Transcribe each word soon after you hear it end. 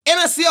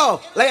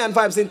Yo, Lion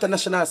Vibes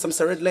International, some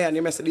say Red Lion,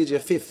 you may say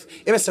DJ Fifth,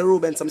 you may say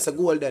Ruben, some say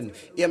Golden,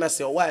 you may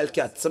say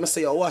Wildcat, some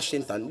say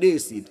Washington,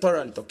 DC,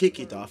 Toronto,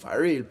 kick it off, a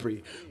real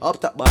pre. Up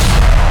top bar.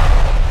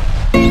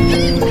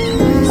 Them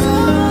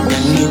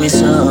give me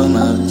so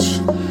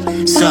much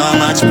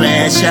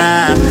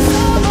pressure,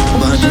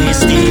 but we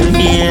still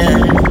here.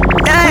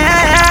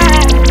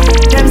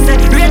 Them say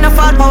rain no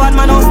fall, but one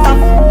man don't stop.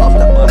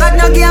 God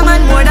no give a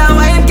man more than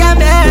what him can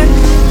bear.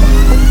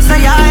 So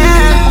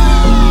yeah.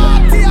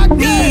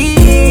 Me,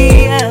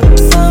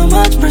 so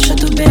much pressure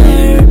to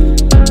bear.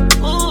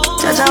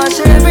 Judge, I wash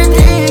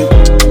everything,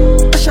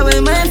 wash away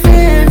my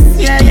fears.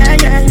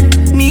 Yeah.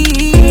 Me,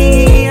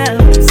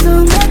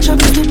 so much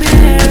trouble to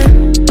bear.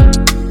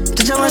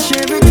 Judge, I wash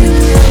everything.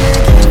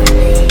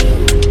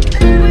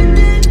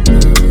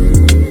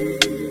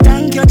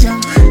 Thank you, Jah.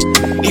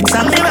 It's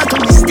a miracle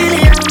we still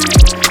here.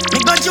 Me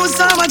go through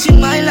so much in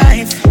my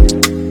life.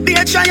 Be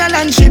a trial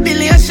and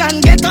tribulation.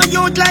 Get a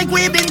youth like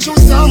we've been through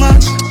so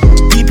much.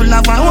 People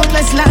have a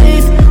hopeless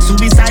life.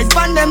 Suicide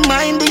on them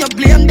mind, do you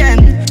blame them?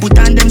 Put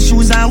on them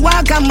shoes and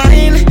walk a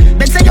mile.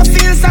 But say you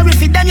feel sorry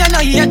for them, you know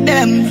hate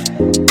them.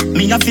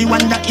 Me have to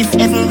wonder if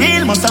ever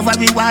real. Must have a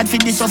reward for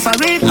the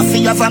suffering. I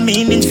feel have a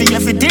meaning for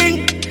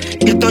everything.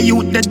 Get a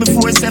youth dead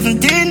before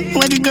 17.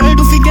 Where the girl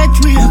do forget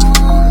rape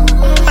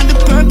and the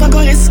purple go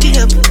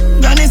escape.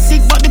 Granny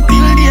sick but the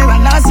pill there.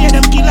 And last year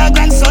them kill her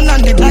grandson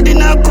and the daddy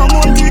now come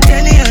home till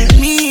 10 years.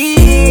 Me,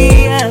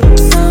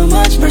 so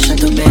much pressure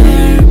to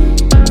bear.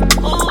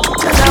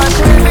 Cause I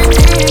wash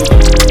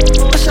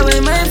everything, wash away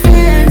my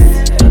fears.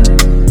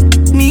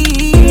 Me,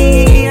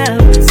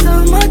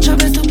 so much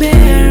trouble to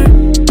bear.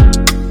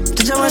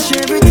 Cause I wash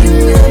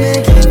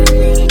everything,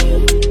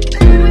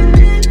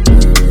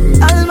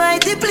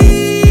 Almighty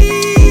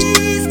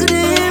please, could you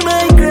hear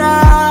my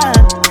cry?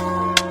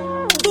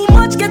 Too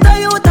much get a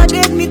youth, I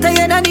get me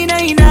tired and in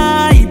a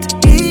night.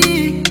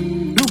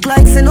 Look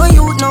like say no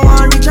youth, no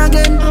one rich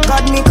again.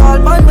 God me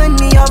call on when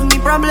me have me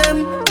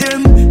problem.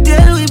 Them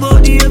tell we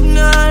about the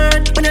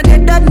ignorant. When you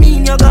get that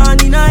mean you're gone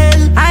in a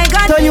hell. I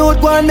got the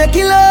youth one make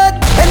it lot.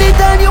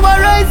 Anytime you are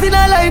rising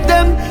I like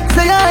them.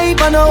 Say I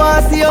hype and I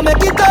want see you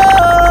make it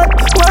out.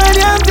 One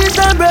young fish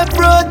and bread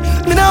fruit.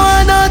 Me no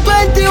want no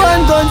 21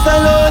 guns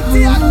alone.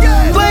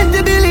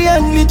 20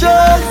 billion me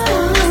just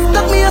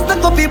stuck me as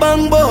the copy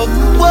bang bug.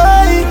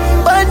 Why?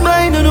 Bad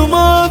mind no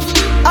move.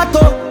 I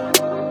talk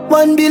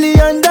 $1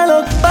 billion.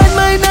 Bad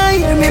mind I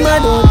hear me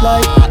man don't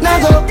like. Now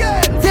go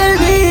tell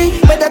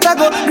me better to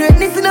go.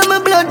 Greatness in my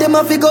blood, them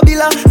a figure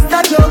bill a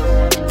statue.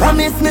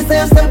 Promise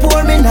myself some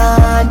poor me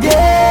nah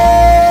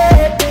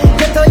dead.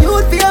 Get a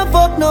youth for a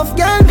fuck enough,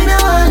 girl me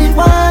nah only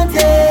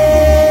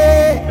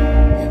wanted.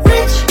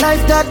 Rich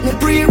life that me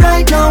free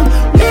right now.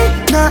 Me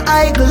nah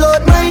idle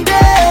out my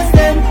days.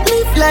 Them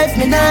live life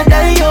me nah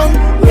die young.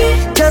 Me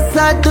just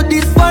had to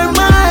this for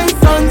my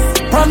sons.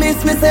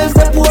 Promise myself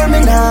some poor me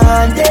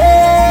nah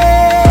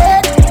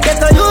dead.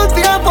 Get a youth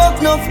for a fuck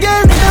enough,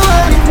 girl me nah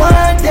only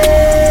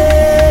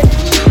wanted.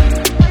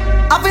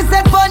 I've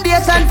set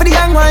foundation for the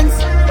young ones.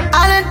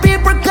 All the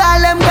people call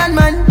them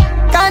gunman.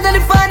 Cause of the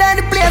father and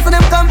the place where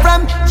them come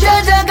from.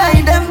 Judge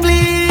guide them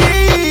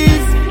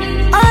please.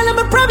 All of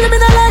my problem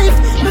in a life,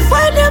 me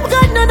find them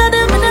God, none of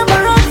them me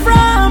never run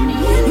from.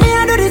 Me I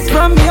do this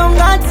from me young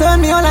God son.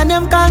 Me all of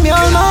them call me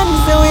old man.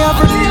 Say we are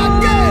free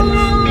again.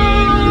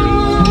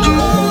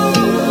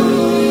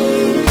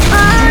 I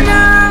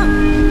know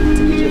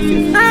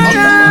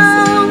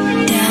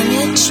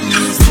damage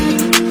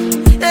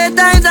music. At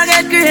times I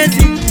get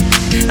crazy.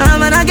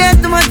 Man, I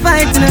get too much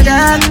fight in the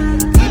dark.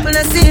 But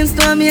it seems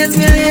to amaze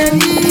me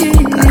already.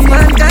 Cause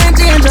mankind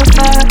change up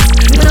fast.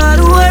 You don't have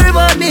to worry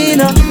about me,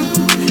 no.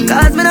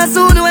 Cause me not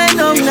soon went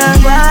down and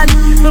bad.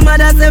 My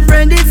mother said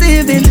friend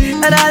deceiving.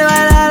 And all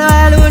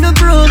while wanna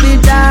prove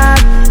it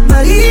that.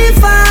 But if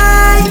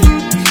I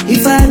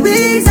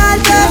wish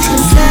I'd touch the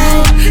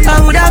sky, I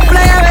would have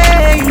fly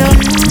away, no.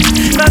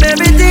 From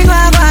everything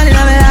I've got in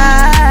my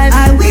life.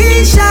 I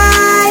wish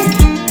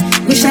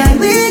I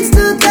wings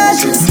to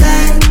touch the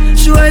sky.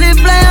 Surely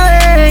fly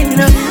away, you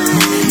know.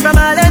 From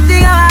all the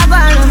things I have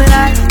on my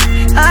life.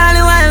 All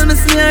the while me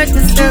see hurt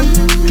myself.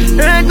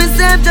 Hurt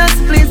myself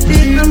just to please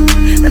people.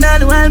 And all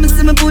the while me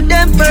see me put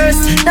them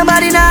first.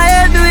 Nobody now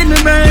help me with me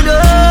burn,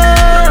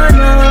 oh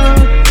no.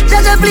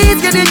 Jaja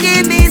please can you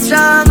keep me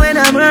strong when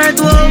I'm hurt,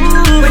 whoa.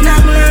 When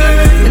I'm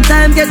hurt. When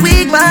time get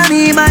weak by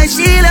me, my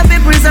shield up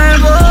in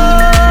preserve,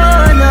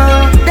 oh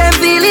no. Them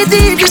feel it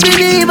easy to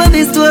believe of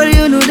this story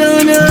you know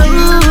don't know.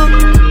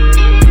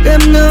 Them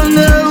don't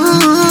know.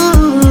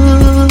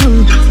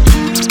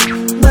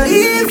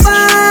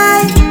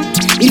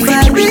 If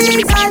I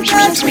reach and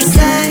touch the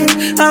sky,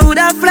 I would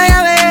have fly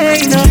away,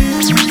 you know.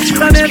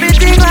 From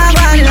everything I've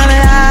got in my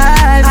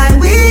life. I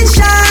wish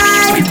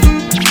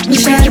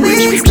I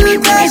wings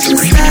to touch the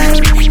sky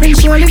and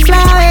surely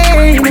fly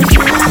away, you know.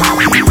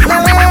 Fly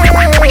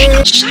away.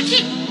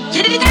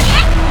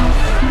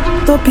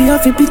 Top you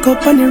have to pick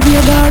up on the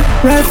radar.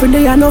 Rifle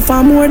they are no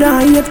far more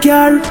than 8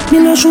 car. Me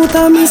no shoot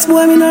and miss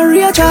boy, me no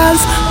real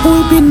Charles.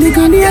 Pull pin the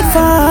grenade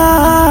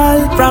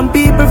fall. From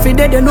people fi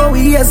dead, you know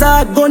we is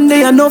hard. Gun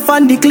they are no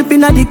fan, the clip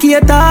in a the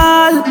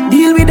catal.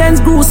 Deal with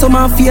them gruesome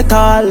and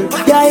fatal.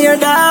 Yeah, hear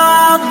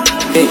that?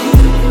 Hey,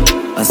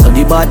 I saw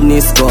the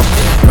badness go.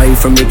 Right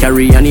from the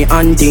carry and the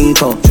hunting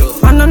cup.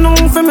 And I know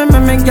for me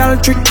girl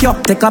trick you.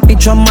 Take a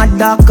picture, my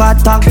dog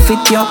attack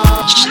fit you.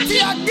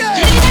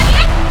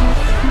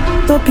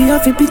 Top you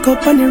have to pick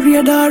up on the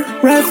radar.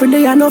 Rifle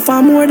they are no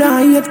far more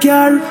than 8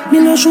 car. Me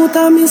no shoot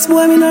and miss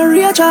boy, me no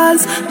real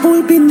Charles.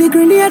 Pull pin the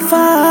grenade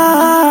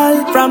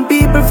fall. From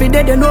people fi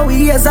dead, you know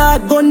we is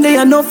hard. Gun they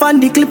are no fan,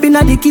 the clip in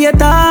a the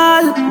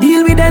catal.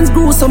 Deal with them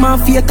gruesome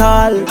and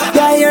fatal.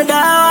 Yeah, hear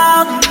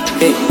that?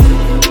 Hey,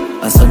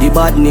 I saw the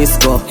badness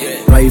go.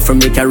 Right from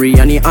the carry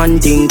and the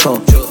hunting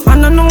cup.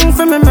 And I know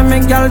for me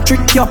girl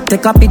trick you.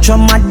 Take a picture,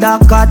 my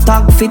dog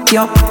attack fit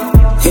you.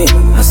 Hey,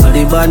 I saw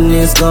the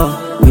badness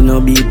go. We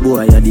no beat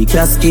boy, yeah, the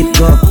casket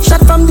go.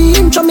 Shot from the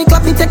intro, me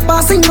clap it, take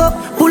passing go.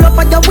 Pull up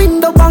at your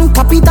window, bang,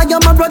 tap it, and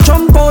your mother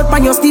jump out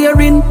when you're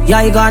steering.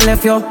 Yeah, you gone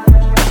left you.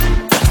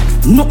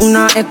 Nothing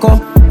na echo,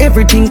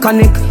 everything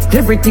connect,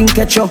 everything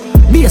catch you.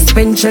 Be a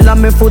spinchel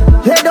on me foot,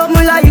 head up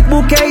me like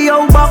bouquet,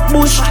 yo, back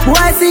bush.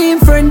 Why see him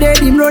friend dead,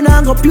 him run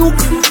and go puke.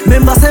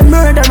 Remember say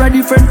murder a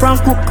different from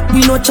cook.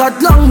 We no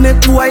chat long, make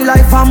boy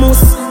life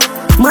famous.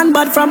 Man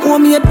bad from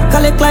home yet,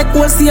 collect like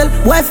wholesale.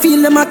 Why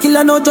feel them a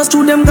killer, no just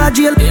through them got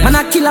jail. Man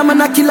a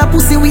killer,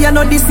 pussy, we are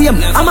not the same.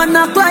 I'm a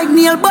knock like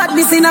nail,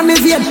 badness in a me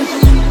vein.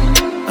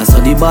 I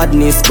saw the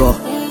badness go,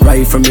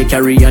 right from the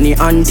carry and the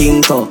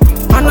hunting cup.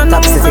 And I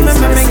know from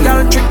me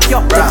girl trick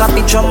you. Take a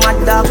picture, my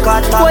dog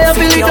got top. Boy, I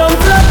feel it down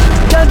flat,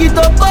 can't get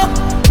up up.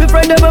 Me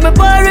friend them when me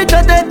pirate,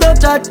 chat and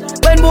touch chat.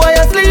 When boy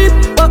asleep,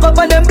 walk up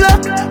on them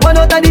block. One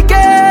out of the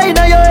K, in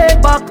your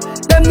head back.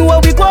 Them know how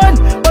we gone,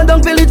 one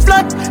down feel it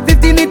flat.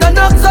 50-meter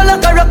knock, so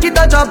like a rocket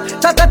a drop.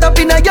 Chat a tap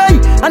in a eye,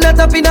 and a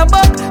tap in a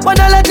back. One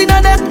a lot in a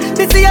neck,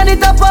 me see and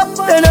it a pop.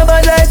 Then a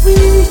bad like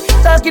me,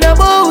 talking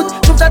about.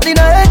 Shoot shot in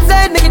a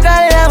headset, make it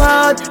cry them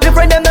out. Me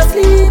friend them no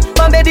sleep,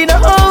 one bed in a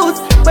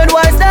house. When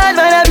boy stand,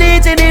 man a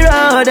bleach in the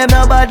road. Them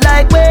no bad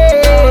like me.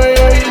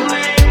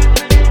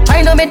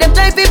 I know make them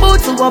try fi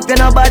boot, so up you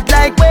no bad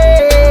like me.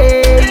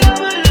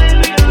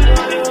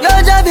 Yo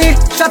Javi,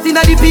 shot in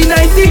a the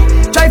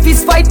P90, try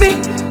fist fight me.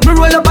 Me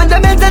roll up on the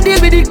meds and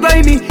deal with it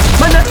grimy.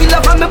 Man a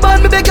killer from me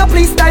band, me beg you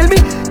please style me.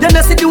 Then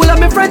I see the whole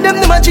of me friend them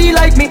a G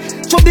like me.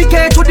 Chop the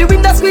K through the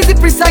window, squeeze it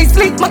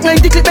precisely. Mac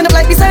 90 clip and up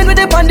like the sign with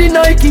them on the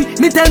Nike.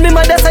 Me tell me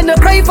mother sign no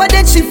cry for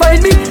that she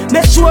find me.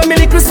 Make sure me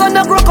little son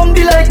a grow come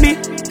be like me.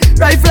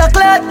 Rifle a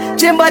clad,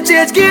 chamber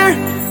change gear.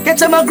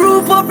 Catch him a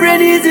group up,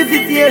 brain easy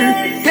fit here.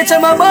 Catch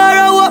him a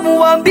bar, what me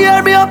want beer.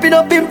 Me up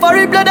in for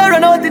it, blood I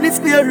run out in the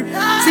spear.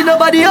 See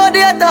nobody out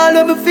there at all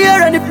when me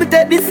fear. And if me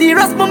take this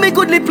serious, me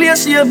goodly play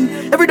shame.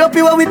 Every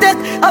dopey what we take,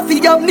 I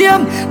feel up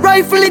name.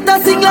 Rifle it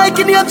and sing like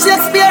in the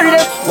Shakespeare.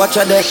 Watch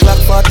a deck clock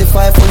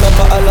 45 full up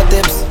of all the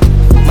tips.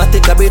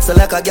 Matic a beat so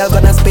like a girl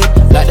gonna spit.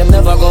 Like them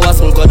never go a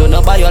school, go do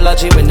no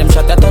biology. When them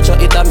shot a touch you,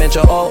 it a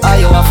measure. Oh, are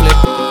you a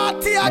flip?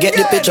 Get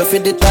the picture for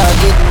the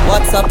target.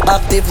 WhatsApp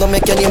active, no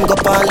make your name go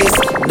on list.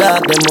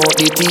 Dog them out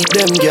the teeth,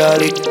 them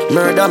girl it.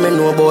 Murder me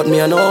know about me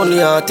and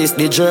only artist.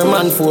 The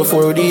German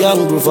 4 the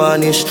young groove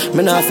vanish.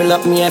 Me nah feel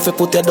like me if you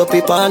put your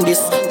dopey on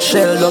this.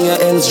 Shell down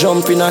your ends,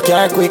 jump in a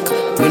car quick.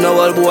 We know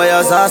all boy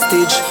as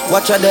hostage.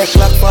 Watch a deck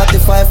clock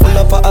 45 full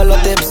up of all the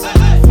tips.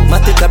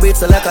 Matic a beat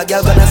so like a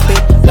girl gonna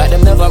spit. Like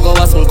them never go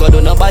a school, go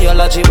do no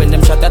biology. When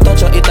them shot a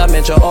touch you, it a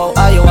measure. Oh,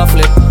 are you a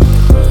flip?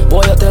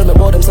 Boy, you tell me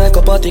about them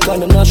psychopathic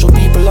and them not show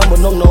people on, but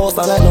no house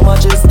and like no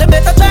matches. They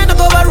better try to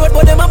go a road,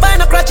 but them a buy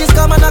no crutches.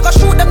 Come and I go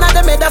shoot them, not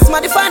them head, that's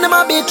my define them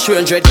a bitch.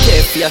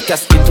 300K for your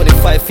casket,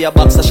 25 for your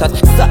boxer shot.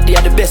 Saturday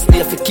are the best day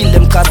if you kill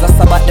them cause that's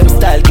about them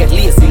style. Get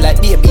lazy like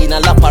baby in a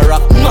lap of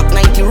rock. Mac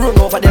 90 run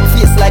over them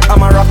face like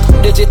I'm a rock.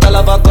 Digital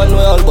have a gun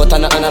well, but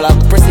an analog.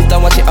 Press it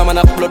and watch it, I'm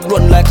an upload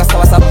run like a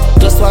sawasap.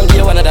 Just one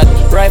gear, one of that.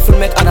 Rifle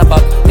make an a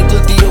pop.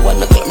 Little D,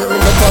 one o'clock, me run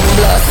up on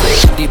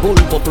blast. The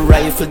bullpup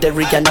rifle, the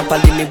rig and a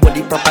pally, me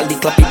body properly.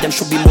 Clap it, them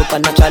should be more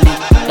naturally.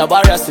 The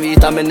warrior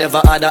sweet, I me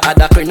never had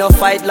a cream. No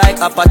fight like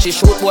Apache,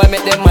 shoot boy,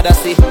 make them mother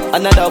see.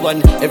 Another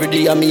one, every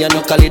day I me a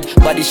no call it.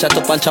 Body shot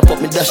up and chop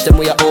up, me dash them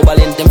with a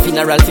overland. Them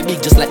funeral fi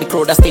big just like the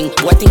crowd a sting.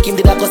 Boy think him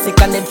did a go sick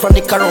and dead from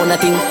the corona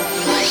thing.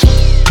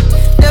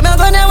 Them a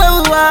gonna where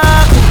we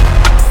walk.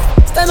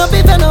 Stand up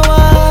if you know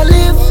I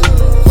live.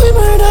 We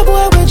murder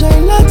boy, we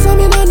join locks, so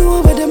me no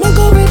know where them a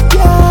go with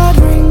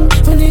gathering.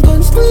 When they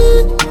gun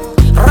squeak,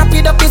 wrap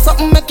it up in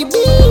something make it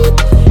beat.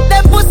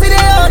 Them pussy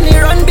they only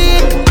run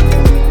big.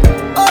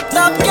 Up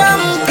top cam,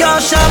 girl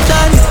sharp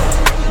dance.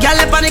 Girl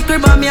up on the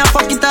crib and me a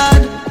fuck it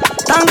hard.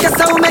 Thank you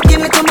so making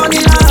little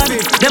money lad.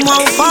 Them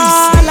won't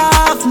fall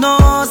off,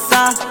 no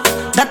sir.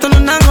 That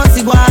one not go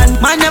see one.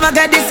 Man never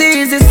get this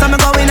easy, so me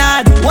going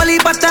hard. One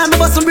heap of time me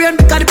bust some brain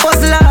because the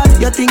puzzle hard.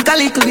 You think a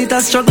little bit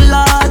of struggle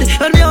hard.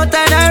 When me out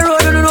on the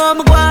road, you don't know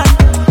me go on.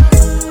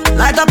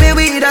 Light up the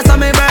weed, that's how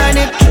me burn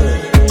it.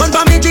 Run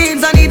for me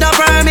jeans, I need a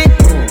permit.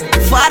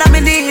 Father me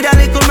need a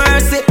little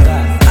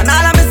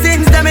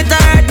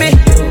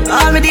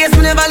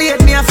never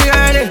late, me a feel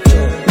early.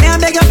 Me a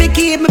beg you to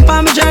keep me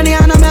on my journey,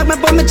 and I make me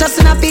put me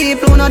trust in the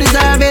people who no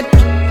deserve it.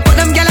 But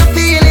them girl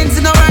feelings,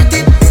 it's not worth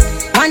it.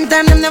 One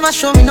time them never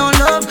show me no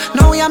love.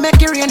 Now we are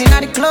make it rain in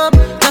the club.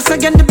 Just to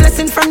get the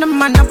blessing from the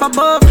man up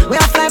above. We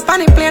are fly on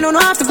the plane, don't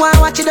have to go and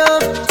watch it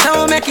up.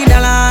 So we make it a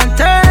long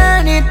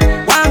turn it.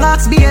 One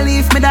box be a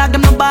leaf, me dog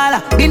them no baller.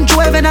 Been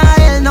through heaven and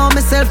hell, now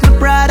myself my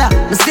brother.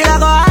 Me still I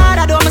go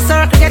harder, though my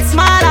circle get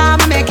smaller.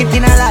 Me make it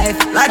in a life.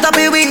 Light up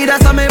the weed,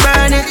 that's how me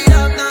burn it.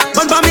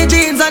 Gun for me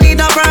jeans, I need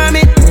a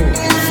permit.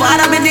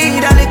 Father, me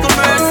need a little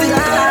mercy.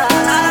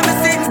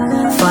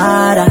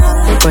 Father,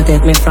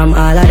 protect me from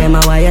all of them.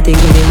 Why you think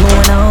me the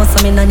moon now?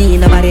 So me no need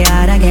nobody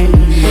hard again.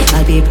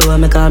 All people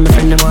when me call me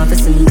friend, them want to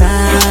sing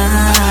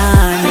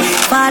God.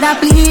 Father,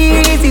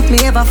 please, if me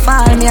ever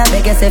fall, me I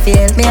beg you say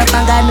help me up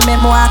and God me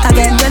make me walk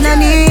again. When I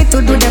need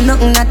to do them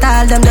nothing at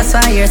all, them just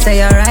why you say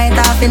you're right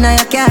off in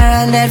your car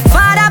and dead.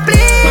 Father,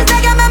 please,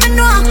 beg you make me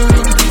know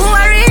who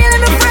are really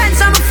my friends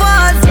and my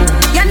foes.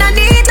 You no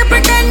need to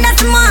pretend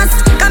that's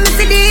must. Come and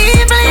see the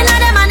evil in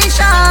them and it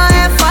show.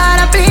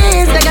 Father,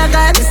 please, beg you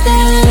guide me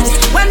steps.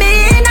 When me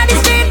in the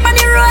street on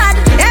the road,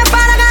 hey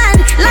Father God,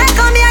 like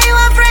how me and you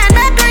a friend,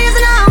 make me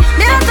reason now.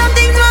 Me have some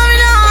things for me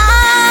now.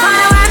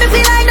 Father, why me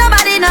feel like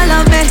nobody no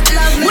love me?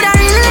 Would I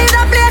really leave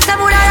the place or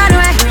would I run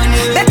away?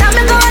 Better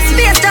me go a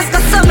space just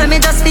cause some of me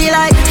just feel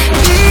like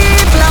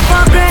people are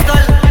for great.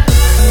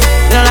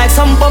 You know like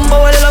some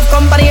bumbo with love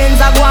company ends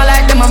I go on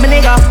like them a me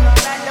nigga.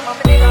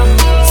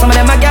 Some of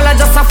them a gal are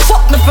just a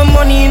fuck me for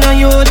money, you know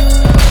youth.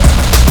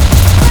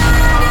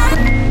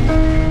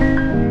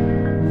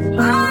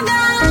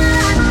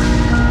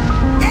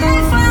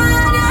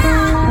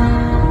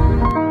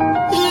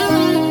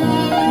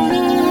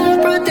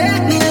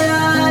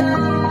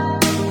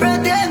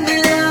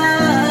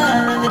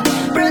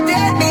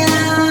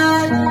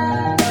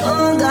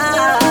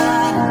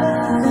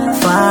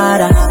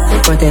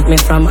 Protect me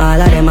from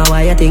all of them.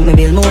 Why you think me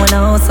build more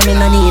now? So me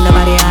no need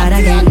nobody hard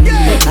again.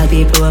 All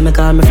people when me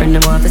call me friend,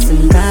 them want to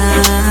sing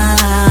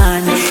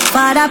God.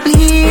 Father,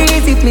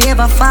 please, if me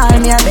ever fall,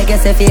 me I beg you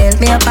say help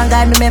me up and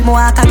God me make me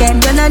walk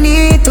again. You no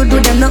need to do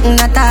them nothing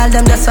at all.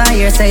 Them just why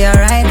you say you're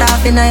right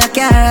off in your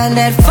car and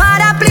dead.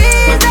 Father,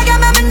 please, beg you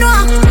make me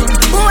know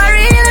who are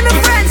really my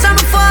friends and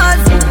my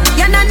foes.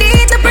 You no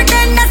need to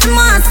pretend that's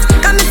must.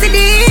 Come and see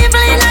the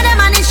evil in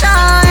them and it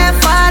show.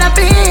 Father,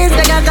 please,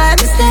 beg you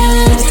guide me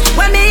steps.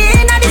 When me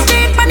in the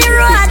street on the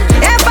road,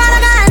 hey Father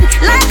God,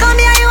 like how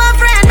me and you a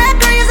friend, make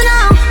me reason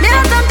now. Me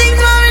have some things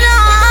for me now.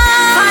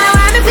 Father,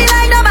 why me feel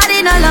like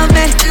nobody no love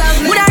me?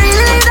 Would I really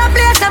leave the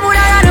place or would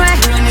I run away?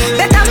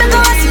 Better me go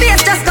a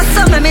space just cause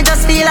some of me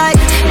just feel like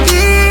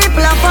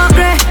people are for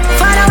great.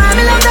 Father, why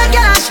me love that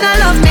girl and she no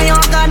love me?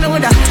 Oh God, know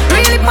that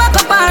really pack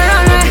up and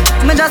run away.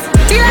 Me just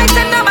feel like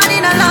that nobody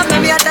no love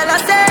me. Me a tell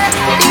her say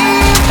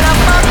people are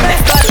for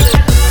great.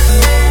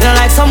 You know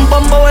like some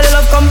bumbo with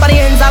love company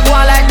ends I go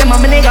on like them a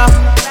me nigga.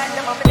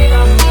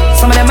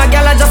 Some of them a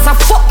gal are just a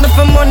fuck me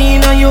for money, you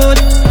know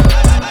youth.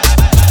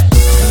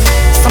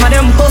 Some of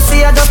them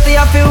pussy are just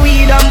here for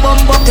weed and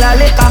bumbo like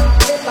liquor.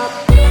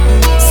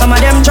 Some of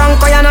them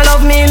drunk or you no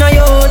love me, you know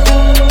youth.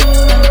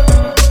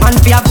 Man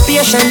fi have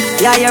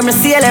patience, yeah, hear me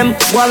say them.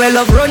 Boy, we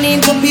love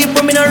running to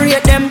people, me no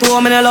rate them.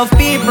 To me no love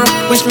people,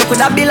 wish me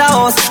coulda build a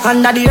house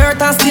under the earth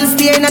and still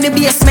stay in the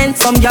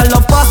basement. Some girl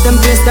love pass them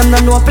place, them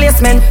no know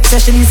placement. Say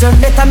she deserve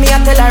better, me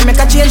I tell her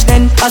make a change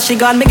then. As she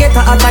gone, me get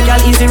a other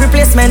girl easy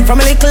replacement. From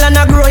a little and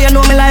a grow, you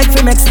know me like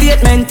fi make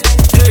statement.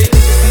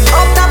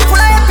 Up top full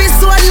of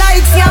episode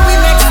lights, yeah, we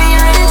make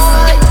series.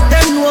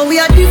 Them know we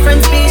are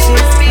different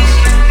species.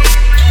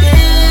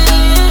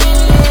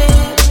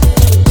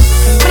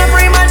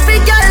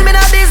 Girl, me no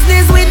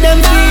business with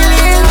them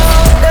feelings.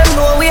 Them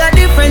know we are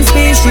different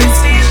species.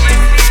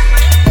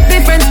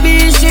 Different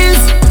species.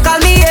 Call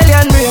me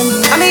alien brain,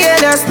 I'm me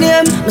alias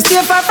name. Me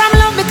stay far from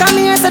love because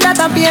me hear say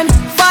that a pain.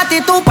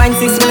 42.6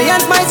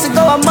 million miles to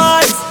go a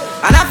Mars.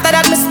 And after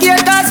that me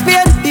scared God's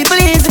pain. People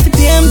easy to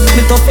tame.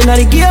 Me tough in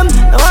the game.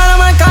 No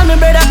one man call me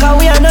brother cause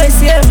we are nice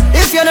same.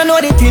 If you don't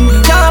know the thing,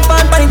 jump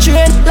on the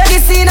train.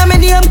 Legacy in my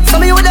name,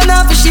 some of you them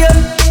not for shame.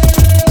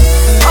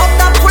 Up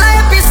top full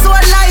of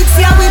episode lights,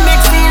 yeah, we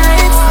make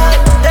series.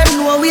 Them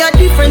know we are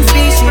different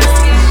species.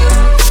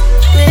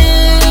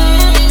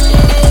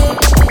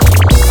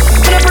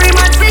 When I bring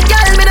my sick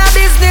girl, me no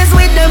business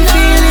with them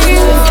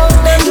feelings.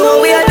 Them know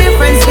we are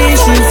different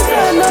species.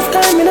 Enough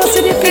time, me no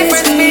see the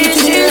different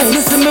species.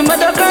 Listen, me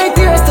mother cry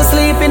tears to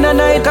sleep in the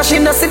night, cause she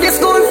no see the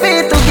school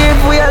fee to give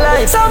we a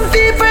life. Some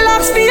people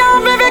ask me how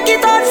me make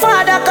it out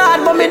for the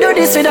card, but me do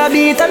this with a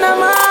beat and a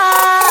mic.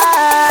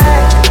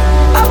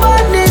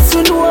 About this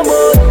you know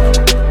about.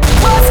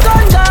 What's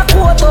ganja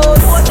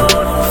photos?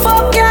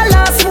 Fuck y'all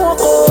and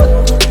smoke out.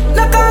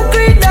 No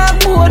concrete dark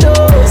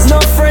photos. No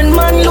friend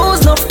man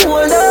lose, no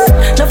folder.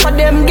 No for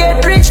them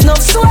get rich, no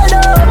sold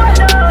out.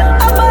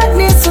 About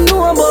this you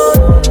know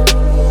about.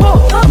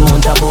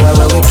 Amount of boy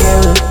where we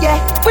kill.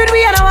 Yeah, with we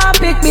and I want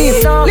big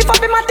beef. Lift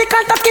up in my tick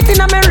and tuck it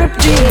in a me rip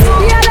jeans.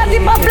 The other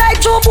tip up like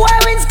two boy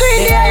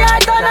windscreen. Yeah, I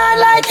turn on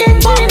like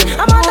engine.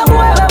 Amount of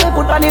boy where we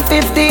put on the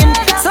 15.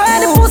 So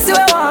any pussy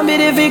where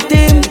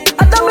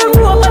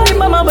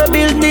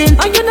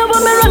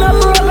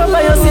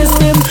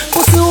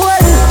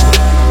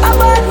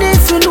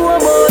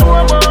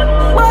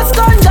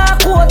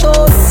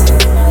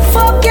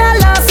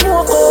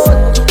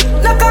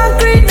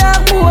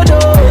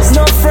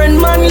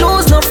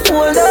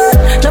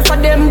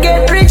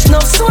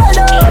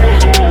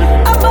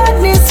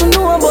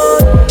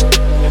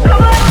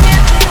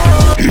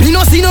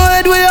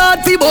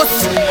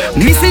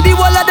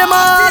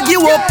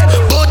argue up.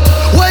 But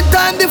when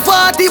time the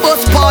 40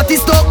 bus party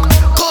stuck,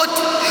 cut.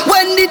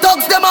 When the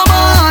thugs them a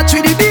march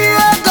with the beer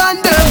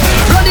gun them,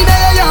 running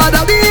the yard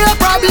a be a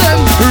problem.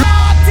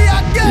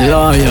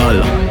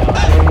 Loyal.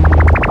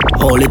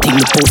 Only thing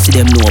the pussy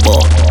them know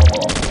about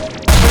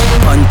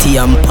panty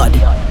and pad.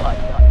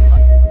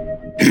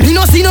 Me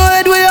no see no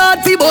head way hard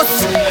fi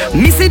bus.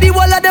 Me see the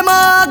wall of them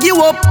argue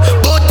up.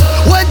 But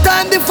when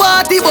time the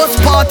 40 bus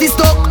party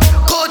stuck,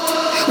 cut.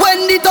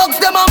 When the thugs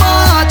them a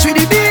march with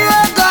the beer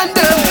gun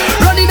them,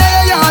 running the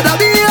yard a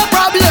be a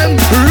problem.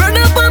 Run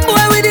up and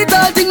boy with the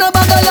tall thing, no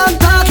bag of long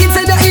talking,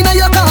 say that inna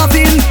your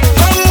coffin.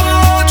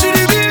 March with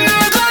the beer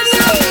gun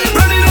them,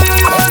 running the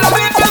yard a be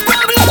a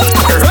problem.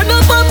 Run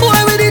up and boy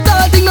with the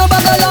tall thing, no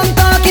bag of long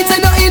talking, say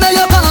that inna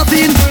your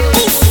coffin.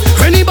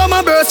 Any bomb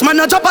a burst,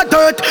 man a drop a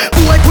dirt.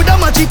 Boy put a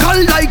magical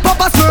like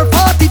Papa Smurf.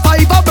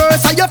 45 a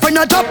burst, and your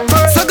friend a drop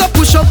first. So go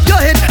push up your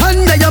head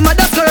under your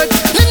mother skirt.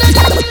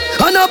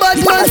 And a bad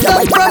man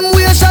stop from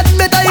where shot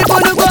better if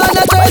you go on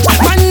a church.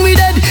 Man we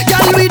dead,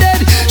 girl we dead.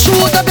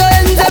 Shoot up your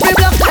hands every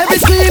block, every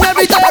scream,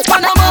 every touch.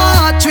 Man a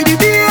march with the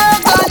beer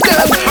gun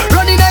them,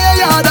 running in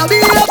your yard a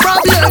be a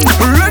problem.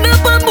 Run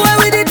up and boy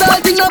with the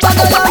tall thing, no bag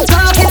of long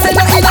talk. It's in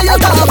your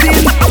coffin.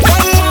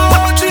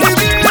 March with the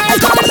beer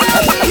gun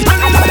them,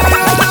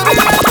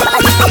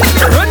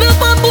 run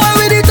up and boy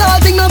with the tall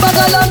thing, no bag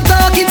of long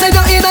talk. It's in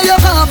your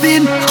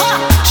coffin.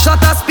 Shot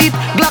a spit,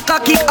 Glock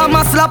a kick, I'm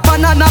a slap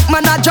and a knock,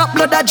 man a drop,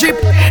 blood a drip.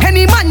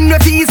 Any man no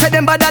feel say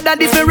them better than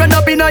this, me run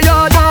up in a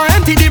yard or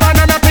empty the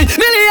banana pit.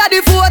 Millie a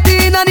the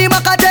 14 and him a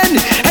 10.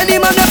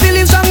 Any man no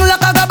feeling strong like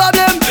a gab of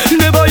them.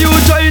 Never you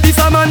try this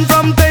a man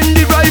from 10,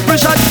 the rifle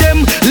shot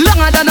them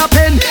longer than a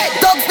pen.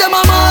 Thugs them a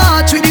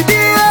march with the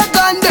beer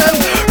gun them,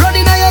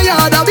 running in your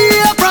yard a be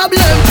a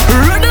problem.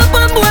 Run up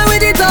and boy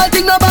with the tall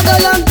thing, no bag of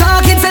long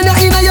talking, send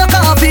you in your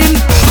coffin.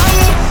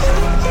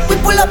 We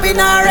pull up in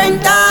a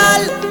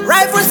rental,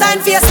 rifle sign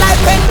face like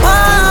pen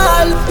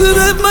pal.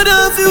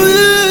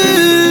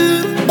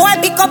 Boy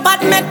pick up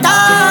at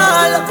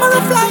metal,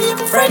 wanna fly him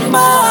friend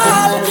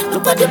ball.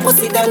 Look at the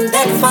pussy them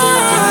dead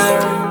far.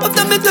 Of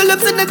the metal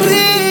lips in the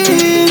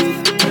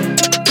green.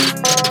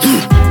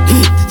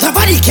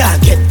 Nobody can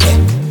get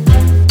them.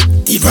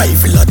 The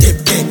rifle of them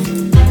dead.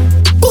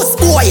 Bus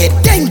boy a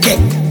dengue.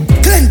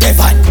 Glen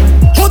Devon,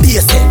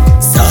 Mobius,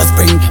 Star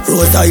Spring,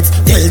 Rose Heights,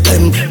 tell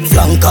them,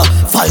 Flanker,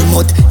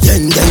 Falmouth,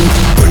 Yen them,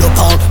 pull up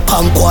on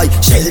Pam boy,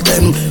 shell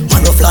them,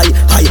 wanna fly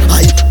high,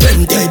 high,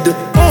 them dead.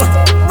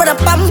 But a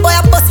Pam boy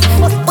a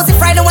pussy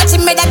Friday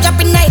watching me that drop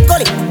in night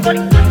gully.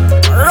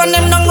 Run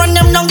them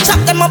down,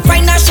 chop them up,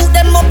 right now shoot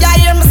them up, yeah,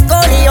 hear me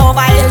scully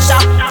over hill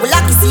shop. We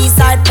lucky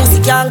seaside,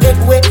 pussy can't get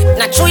wet.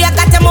 Not true you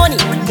got the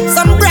money,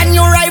 some brand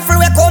new rifle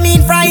we come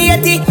in from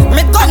Haiti.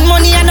 Me gun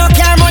money and no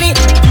car money.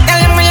 Tell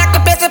them me like the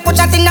place we put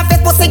shot in the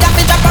face, pussy got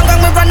me drop and gun,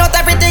 we run out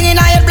everything in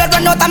our head, blood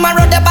run out, I'm a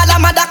road, the ball,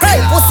 I'm a da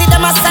cry. Pussy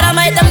them a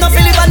sodomite, them no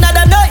feel live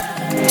another night.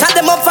 Chat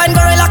them up, find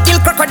gorilla,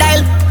 kill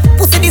crocodile.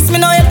 Pussy this me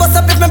no head bust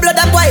up if me blood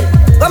that boy.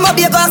 Come up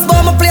be a gas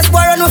bomb, my place boy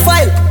run with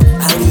file.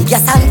 I'll be your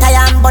Santa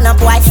and bun a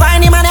boy,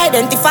 find him and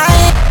identify.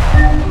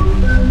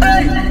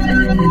 Hey.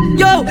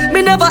 Yo,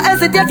 me never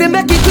hesitate to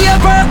make it clear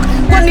work.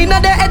 One in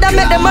the head and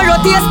make them a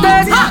rotate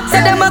stairs.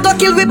 Say them a go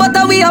kill we but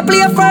we a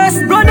play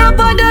first. Run up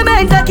on them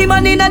and take him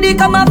on in the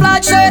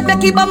camouflage shirt.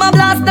 Make it bomb a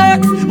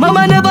blaster.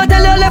 Mama never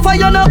tell you left for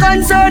you no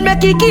concern.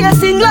 Make it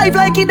sing live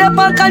like it up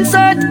on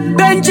concert.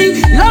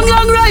 Benji,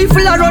 long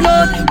rifle a run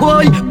out.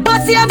 Boy,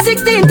 pussy I'm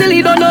 16 till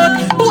he done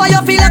out. Boy,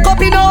 you feel like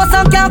up in house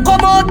and can't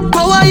come out.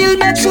 Go on, you'll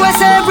make sure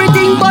say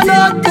everything burn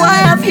out. Boy,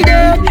 I feel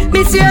dead.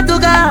 Me swear to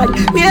God.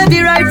 Me have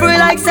the rifle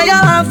like say you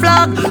have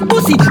flag.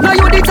 Pussy, now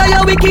you the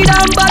tire wicked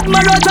and bad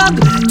marrow jog.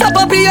 Chop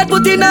up your head,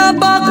 put in a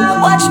bag.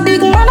 Watch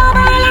big man over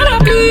and a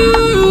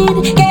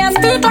bleed. Can't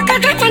speak like a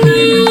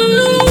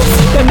Japanese.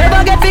 They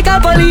never get pick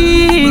up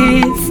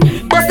police.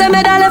 Bust them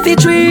head and left it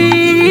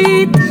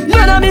treat.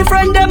 None of me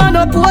friend them and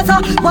a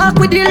poser. Walk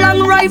with the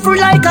long rifle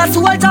like a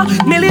soldier.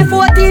 Millie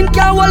 14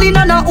 can't hold in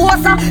and a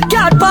osa.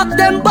 Can't pack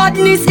them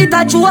badness, it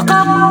a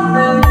joker.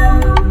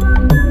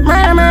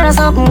 Murder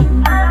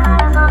something.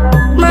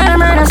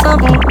 Murder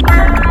something.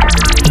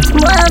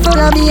 Boy, full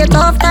of be a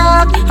tough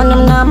talk, and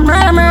I'm not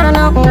murder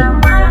nothing.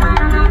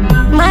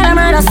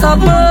 Murder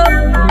something.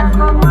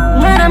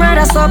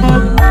 Murder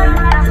something.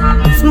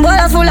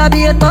 Boy, full of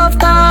be a tough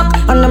talk,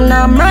 and I'm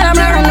not murder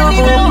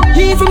nothing.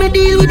 Leave me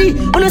deal with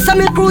it, when you say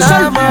me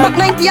crucial. Mac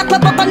 90 a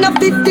clap up and a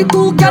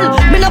 52 gal.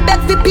 Me no beg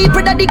for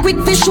people that they quick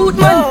fi shoot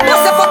man.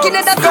 What's the fucking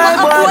head that you a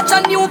approach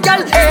a new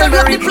gal? Start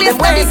up the place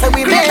steady,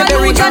 make a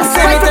new chance.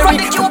 Rifle from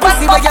the Cuban,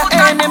 pussy your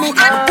enemy.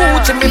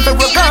 Pooching me for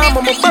a gram,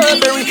 I'm a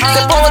Burberry.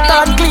 The boat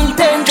and clean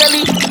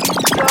tenderly.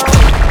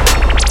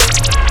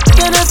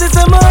 Can I see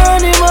some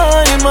money,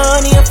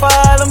 you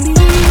follow me.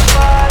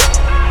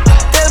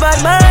 Tell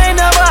bad mind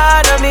no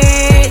bother me.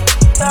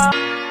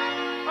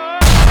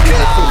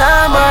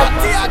 Nah man,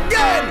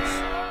 again.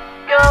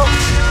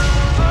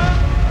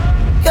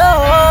 Yo,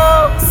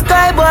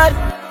 Skyboy,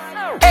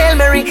 Hail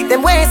Mary.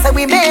 Them ways say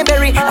we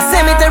Mayberry. A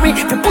cemetery,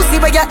 the pussy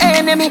by your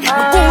enemy.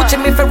 My Gucci,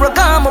 me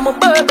Ferragamo, my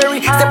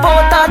Burberry. Step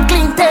out that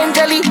clean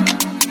tenderly.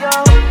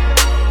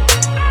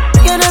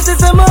 You know,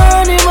 it's a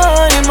money, you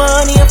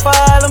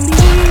follow me.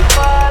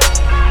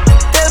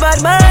 Tell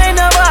bad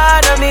mind no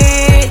bother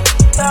me.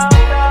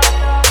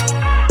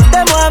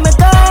 Them want me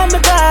gone,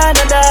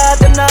 and that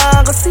them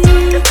not go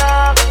see.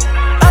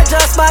 I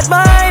just bad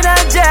mind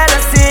and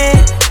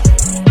jealousy.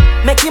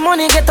 Making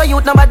money get a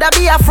youth, nobody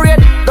be afraid.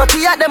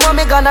 Dirty at them want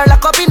me gonna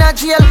lock up in a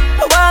jail.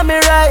 I want me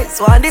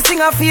rise, want this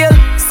thing I feel.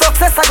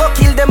 Success I go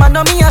kill them and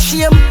know me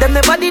ashamed. Them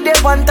never did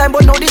it one time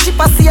but now the ship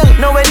a sail.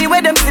 Now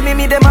anyway them see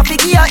me them a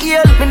figure a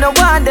heel. Me no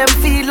want them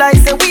feel like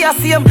say we are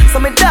same.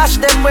 So me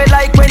dash them way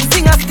like when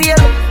sing a steal.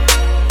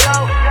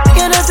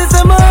 You know it's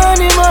a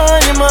money,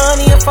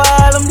 you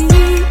follow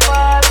me.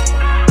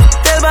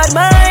 Tell bad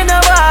mind no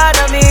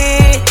bother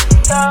me.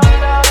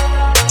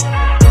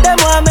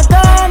 Them want me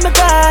gone,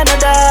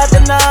 and that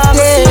them not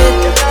yeah.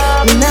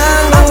 Me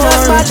nah go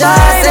worry,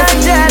 just say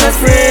feel my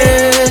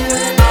friend.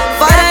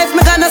 For life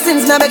me got no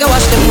sins, now beg you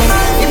wash them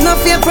away. If no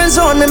fake friends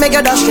around me, make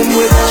you dash them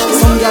away.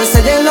 Some girls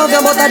say they love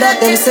you, but I that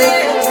them say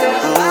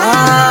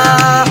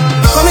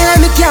come here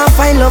like me can't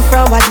find love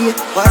from a day.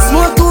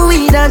 Smoke two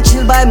weed and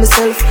chill by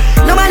myself.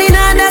 Nobody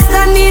nah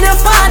understand me, no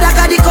father.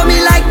 Cause they come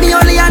in like me,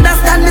 only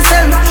understand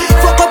myself.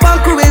 Fuck up and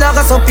crew like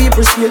some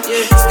people swear.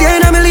 Stay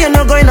in a million,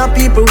 not going up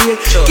people way.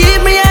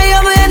 Keep me high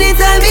up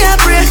anytime me a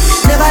pray.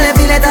 Never let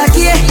me let a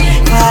key.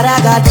 Father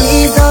God,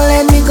 please don't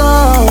let me go.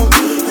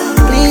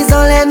 Please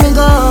don't let me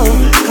go.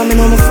 Coming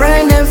home a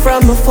friend and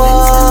from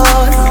before.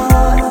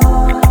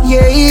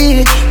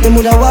 Yeah, them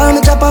woulda want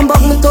me drop and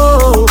buck me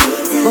toe.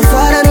 But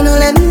Father don't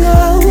let me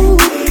go.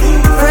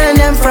 Friend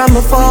them from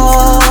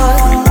before.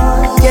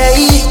 Yeah,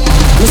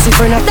 me see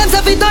friend of them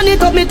say fi turn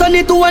it up, me turn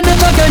it to one night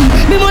again.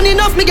 Me money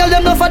enough, me girl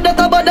them no for that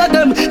bother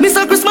them. Me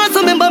say Christmas,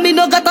 remember me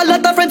no got a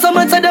lot of friends. Some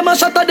man say them a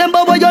shot at them,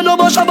 but what you know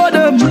about shabba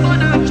them?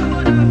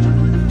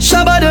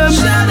 Shabba them,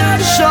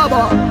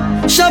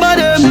 shabba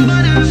them.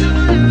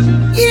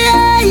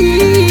 Yeah,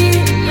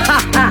 ha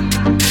ha.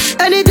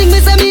 Anything me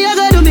say me I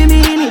go do me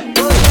mean it.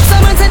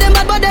 Some man say them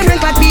bad, but them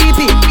drink like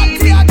pee-pee.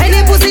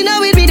 Any pussy now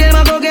with me, them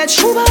a go get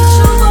shuba.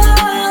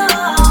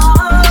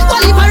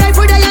 Well, if I ride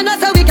for the end,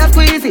 that's how we can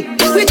squeeze it.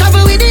 We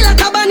travel with it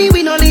like a bunny,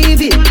 we no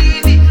leave it.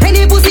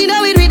 Any pussy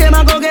now with me, them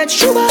a go get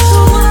shuba.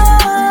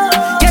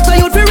 Get so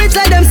you'd be rich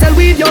like them sell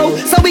weed, yo.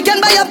 So we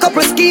can buy a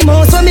couple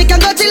schemos. So we can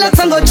go chillax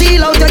and go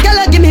chill out. Your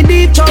girl give me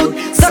deep throat.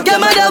 Suck your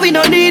mother, we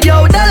no need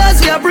yo.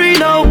 Dollars we are free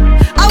now.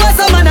 I was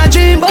some man a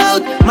dream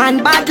about.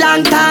 Man bad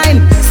long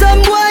time.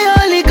 Some boy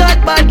only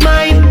got bad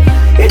mind.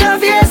 In a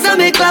face so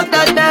me clap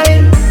that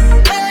time.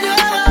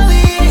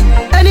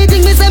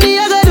 Anything me say me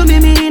I go do me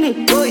mean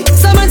it.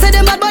 Some man say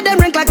them bad but them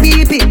rank like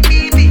pee-pee.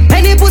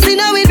 Any pussy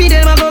now with me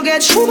them a go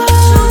get shuba.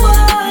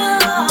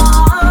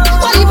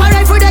 Well if I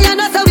ride for the end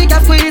that's how we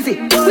can squeeze it.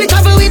 We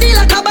travel with it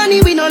like a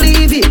bunny we no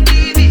leave it.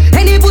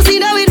 Any pussy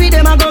now with me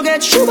them a go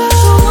get shuba.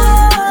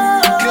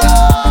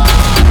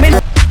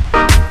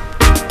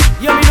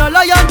 You me no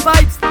lion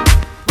vibes.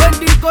 When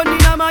the gun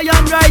in a my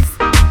young rise.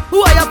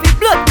 Who I have the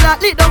blood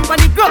clot lit down for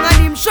the ground and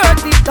him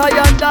shirt it tie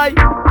and die.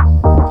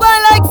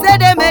 Well like say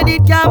them head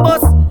it can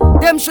bust.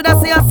 Them shoulda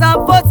say a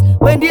some fuss.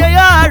 When they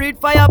hear it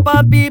fire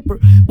upon people.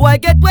 Boy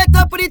get wet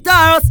up with the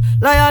taros.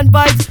 Lion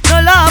vibes,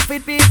 no laugh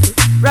with people.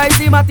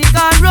 Risematic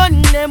and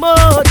run them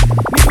out.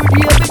 Me could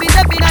hear baby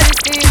stepping at the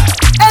steam.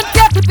 And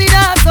get to be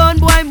that son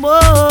boy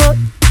mode.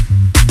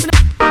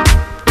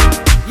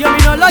 You me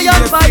no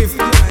lion vibes.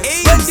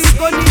 When the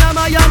gun in a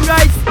my young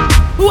rise.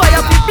 Who I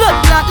have the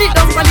blood clot lit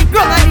down for the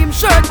ground and him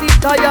shirt it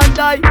tie and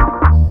die.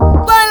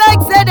 Well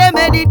like say them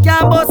head it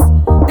can bust.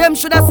 Them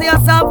shoulda say a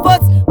some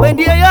fuss. When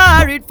they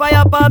hear it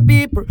fire upon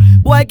people.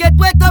 Boy get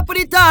wet up with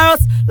the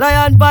taros.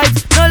 Lion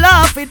vibes, no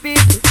laugh with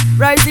people.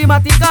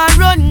 Risematic and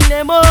run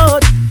them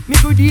out. Me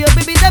could hear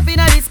baby stepping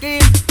at the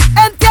scheme.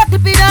 And get to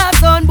be that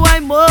son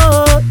boy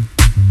mode.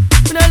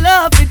 Me no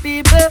laugh with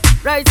people.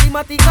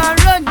 Risematic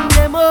and run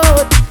them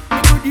out. Me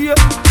could hear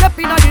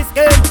stepping at the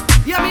scheme.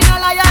 You me no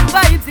lion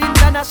vibes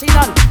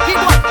international. Keep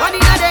one in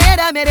the head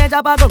and me dey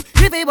jab a gun.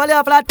 If you ball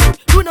a flat foot,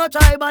 do not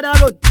try bother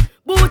run.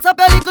 Boots up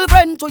a little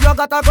friend to you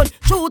got a gun.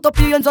 Shoot up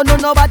your hands and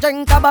don't know about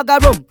drink a bag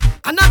of rum.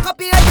 And I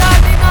copy a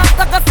yard in a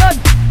stack of sun.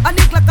 And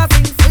it like a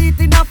sing sweet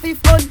in a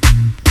fifth gun.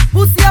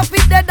 Pussy a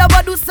fit dead,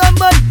 I do some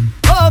man.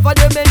 Over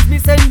the men, me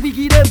send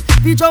wiggy them.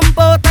 We jump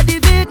out of the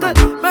vehicle.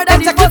 Murder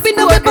the first in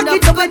the way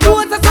pocket so we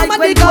know that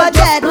somebody go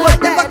dead.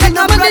 Never can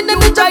a man in the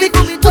middle of it.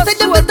 To say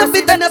them with the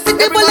fit and a sit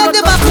them all of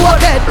them are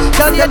quoted.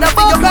 Cause you're not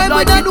for crime,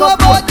 we don't know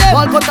about them.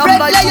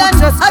 Red lion,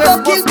 I don't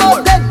kill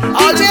both them.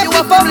 Teejay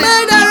for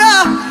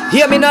murderer.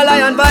 Hear me no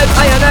lion vibe,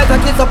 I and I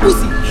got kids a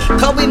pussy.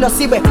 Cause we no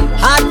see we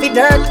hard for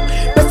dirt.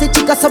 Press the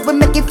chica so we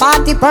make it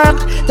 40 perk.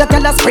 The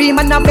girl a scream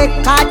and I make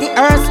hard the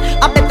earth.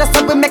 I better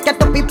so we make it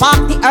up be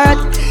park the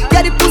earth.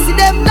 Yeah the pussy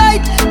them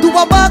night, do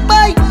a walk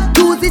by.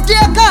 Use the J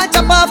can't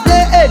chop off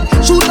the head.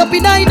 Shoot up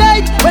in night,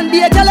 when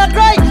the girl a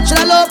cry. Should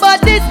I love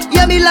about this,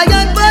 hear me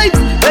lion vibes.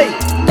 Hey,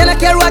 then I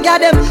care who I got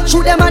them. Shoot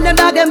Shoot them and them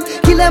dog them,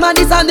 kill them and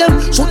disarm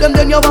them. Shoot them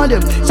then you want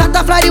them. Shot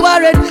a fly the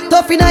warhead,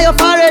 tough inna your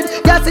forehead.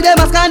 Girl see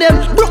them a scan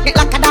them, broke it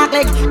like a dark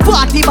leg.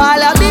 40 ball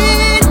a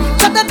beat,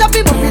 shot a top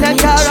him up in a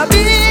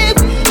carabin.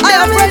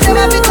 I am afraid them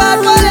every car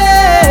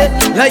bullet.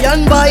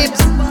 Lion vibes,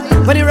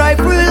 when the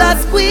rifle a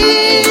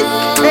squeeze,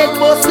 head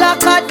bust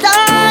like a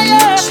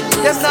tire.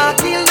 Them not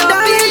kill no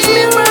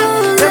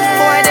people, them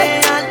boy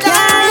they can't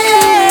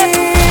die.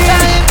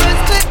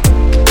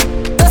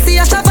 Don't see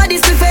a shop for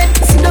this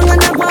defense. Sit down on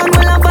the ground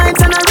while I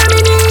vibes and I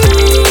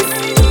reminisce.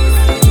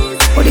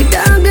 But the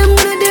dog them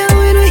gonna deal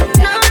with me.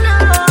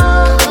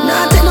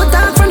 Nah take no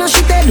talk for no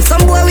shit head.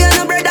 Some boy we are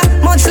no brother,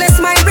 much less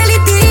my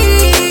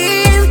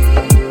relative.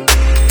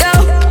 Yo,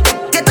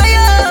 get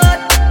tired.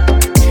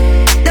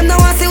 Them no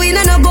want see we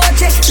no go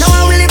check. Now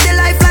I will live the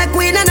life like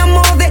we no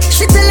movie.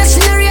 She tell us she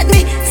no rate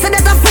me, so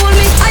that I fool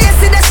me. I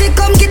see that she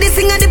come get this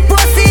thing and the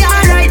pussy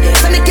alright.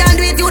 So me can't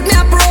do it, youth me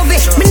approve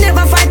it. Me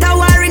never fight a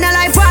war in a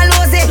life I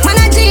lose it. Man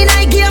a G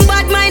I game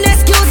bad mind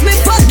excuse me.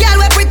 Fuck girl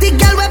we pretty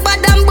girl we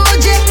bad and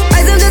bougie.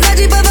 I don't just a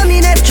jeep over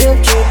me neck.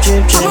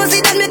 I'ma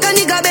see that make a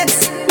nigga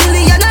vex.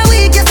 Million a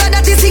week, yes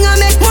that this thing I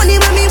make money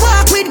when me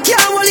walk with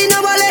can't hold in a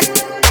wallet.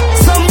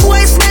 Some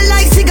boys smell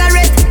like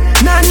cigarette.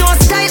 Nah no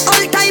style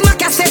all time a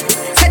cassette.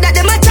 Said that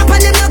them a chop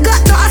and them no got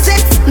no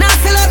assets. Now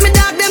sell out me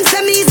dog them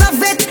say me is a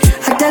vet.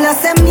 I tell her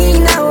say me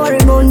nah worry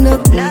about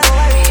nothing.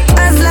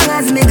 As long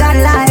as me got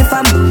life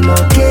I'm doing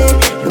okay,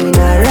 doing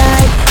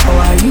alright. How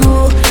are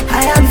you?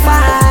 I am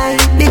fine.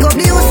 Big up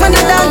the youth man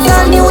a dance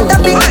on new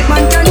topic.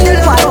 Man turn till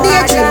what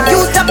they check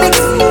new topics.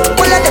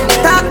 Full of them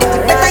talk,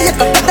 better you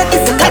talk, better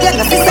kiss the cardiac.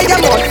 I say your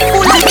mouth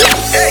full of it.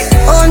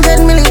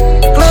 100 milli,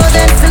 close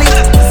and silly.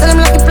 Sell them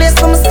like a place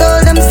from a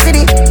stole them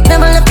city.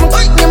 Never left me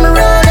quick, never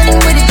rolling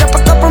with it. Drop a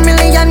couple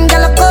million,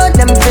 gal I call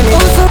them Philly.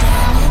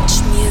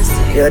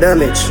 Yo,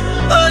 damage.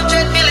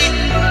 100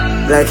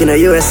 milli, Like in the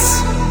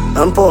US,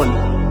 I'm pound.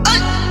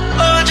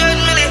 100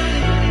 milli.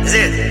 Is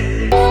it?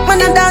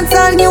 Man a dance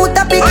all new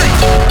topic.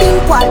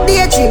 Think what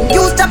daydream,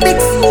 use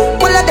topics.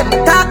 Full of them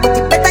talk, but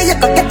it better you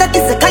can get that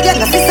is a kayak.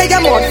 I say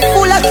your mouth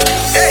full of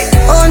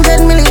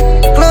 100 milli,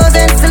 close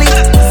and silly.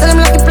 Sell them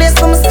like a place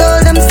from a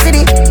stole them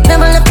city.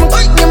 Never left me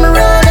quick, never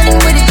rolling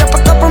with it. Drop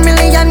a couple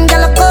million,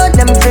 gal I call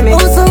them for me.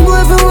 Oh, some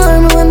boy for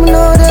warm when me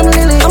know them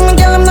lily. I'm a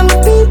gal, I'm the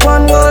pink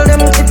one, gold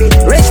them chippy.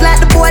 Rich like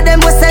the boy, them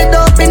was sell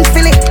dope in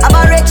Philly. I'm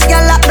a rich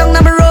gal locked down,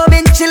 I'm a robe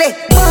in Chile.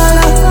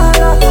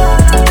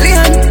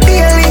 Leon,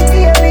 Bailey.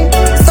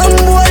 Some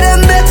boy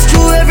them bets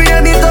true every day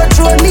me touch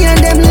road, me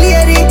and them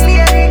lady.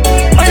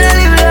 When I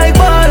live like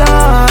baller,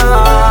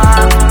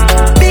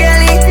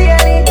 Bailey.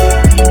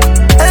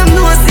 Them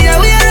know see how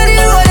we are on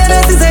the road and I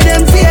see say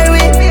them fear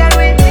we.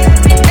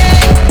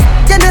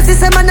 Can I see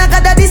say man I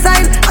got a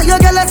design? And your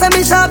girl say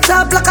me sharp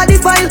like a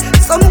defile.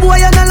 Some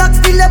boy and a lock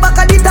still the back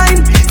of the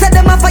time. Say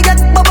them a fire,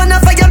 but man a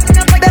fire.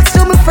 Best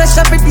show me fresh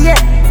up with the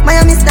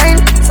Miami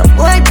style. Some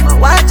boy my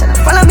watch and I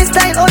follow me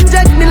style.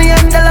 100 million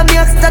dollar me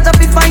ask that up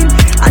be fine.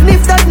 And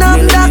if that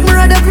not dark, me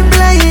rather be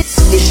blind.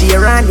 This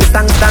year and the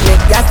songster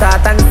make ya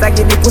start and say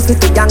give me pussy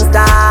to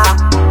youngster.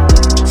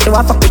 She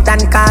want fuck with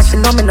and cause she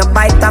know me no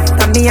bite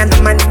after me and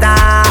the monster.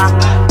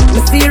 Me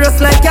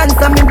serious like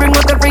cancer, me bring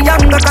out every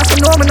younger cause she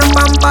know me no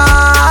bumper.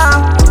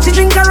 She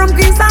drink her rum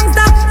green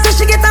songster, so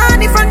she get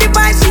honey from the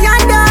vibe she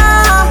under.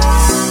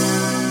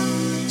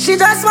 She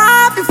just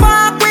want to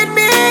fuck with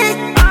me.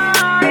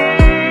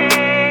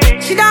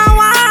 She don't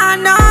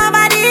want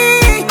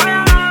nobody.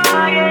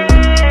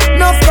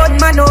 No fraud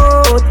man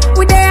out.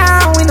 We there,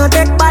 we no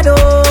take bad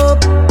up.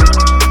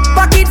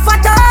 Pocket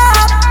fat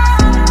up.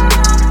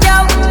 Yo.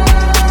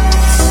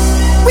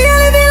 We are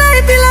living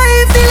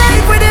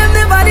life with them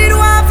never did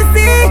want to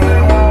see.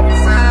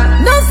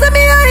 No say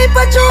me hype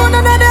but you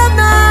none of them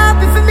not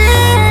happy for me.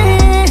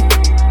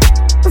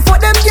 For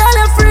them girl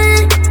are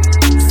free.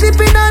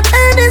 Sipping on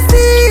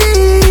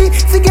Hennessy.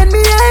 Forget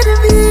me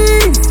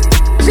enemies.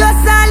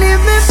 Just I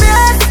live me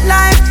best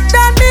life.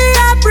 That me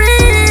a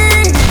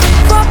breathe.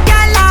 Fuck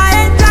y'all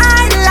I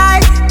enjoy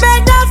life.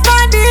 Better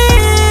for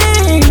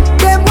me.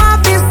 Them want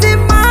to see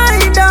my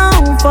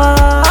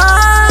downfall.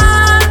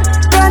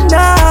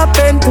 Gonna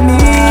happen to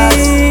me.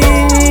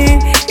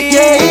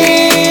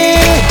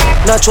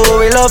 Yeah. Not sure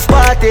we love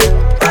party.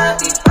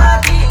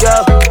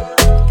 Yeah.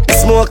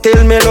 Smoke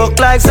till me look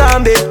like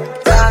zombie.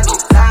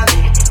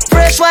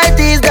 Fresh white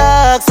is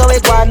dark, so we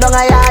go on down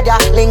a yard, yeah.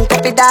 Link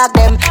up the dog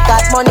them.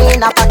 Got money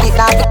in a pocket,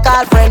 now we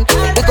call friend.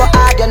 We go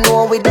hard, you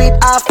know we do it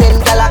often.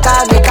 Girl I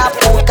call me top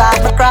food, call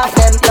me craft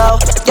them. Yo,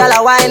 girl I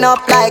wind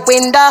up like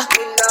window.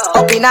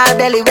 Up in our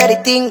belly where the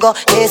thing go.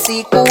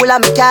 AC cool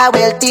and me car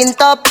well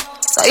tint up.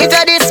 So if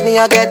you diss me,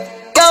 you get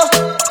yo.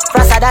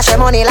 Frost a dash your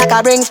money like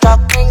a bring stock.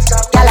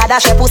 Girl a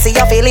dash your pussy,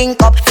 you feel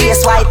link up.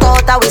 Face white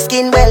out, we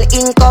skin well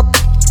ink up.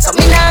 So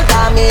me nah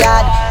call me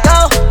hard,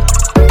 yo.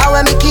 I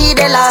when me key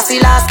the last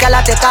girl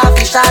I take off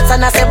the shots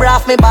and I say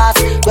braff me boss.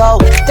 Yo,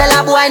 tell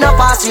a boy no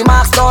pass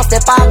remarks, don't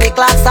step on me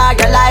clocks or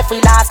your life we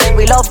last.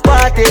 We love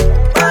party.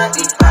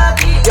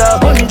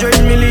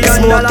 $100 million.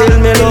 Smoke till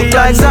me look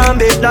like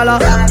zombie.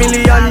 $1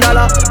 million.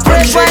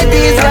 Fresh white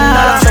is so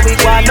we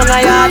go down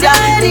a yard,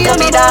 yeah. We go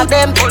be dog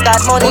them.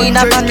 Got money in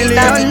a pocket,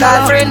 not in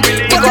our friend. We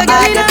go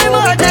buy the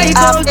food, then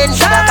often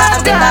sugar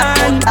cause them not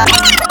good.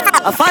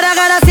 A father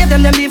gotta save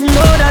them even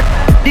know that.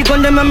 The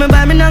gun them and me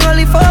buy me not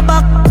only 4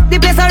 back. The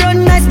place I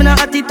run nice, me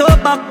not at the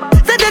top back.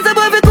 Say this a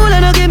boy fi cool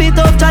and no give me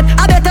tough chat.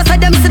 I better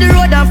side them see the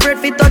road and afraid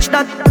fi touch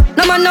that.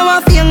 No man now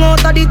a fing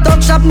out of the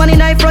talk shop. Man in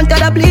front of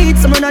the bleed,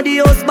 some run of the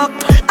house back.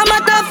 I'm a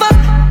tough up,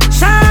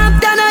 sharp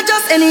than a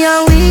just any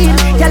and weed.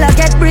 Y'all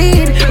get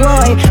breed,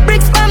 boy.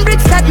 Bricks from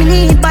bricks that me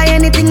need. Buy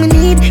anything me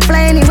need,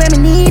 fly anywhere me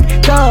need.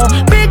 Go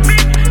bricks,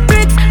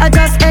 bricks, I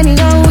just any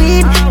and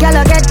weed.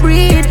 Y'all get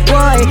breed,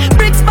 boy.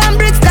 Bricks from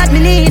bricks that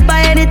me need.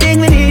 Buy anything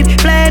me need,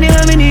 fly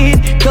anywhere me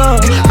need. Go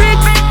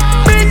bricks,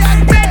 bricks,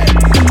 bricks.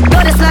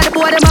 Yo, this like the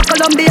boy them a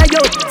Columbia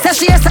youth. Say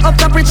she has to up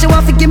top rich, she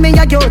want to give me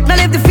a youth. Now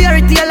live the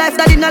fairy tale life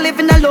that not live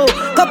in a low.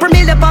 Couple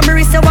million on me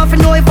wrist, you want to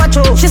know if I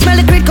true. She smell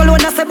the creed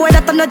cologne, I say boy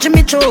that I'm not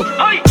Jimmy Choo.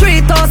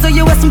 3,000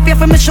 US and pay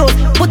for me shoes.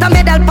 Put a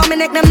medal for me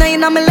neck, them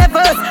 9 on me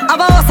levels. Have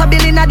a house a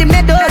billion at the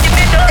meadows.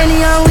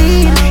 Any and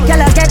weed,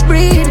 y'all get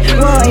breed,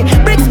 boy.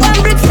 Bricks from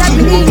bricks that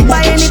me need.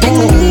 Buy anything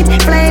me need,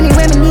 fly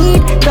anywhere me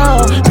need.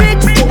 Go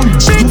bricks,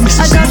 bricks,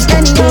 I just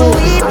any and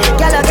weed.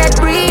 Y'all get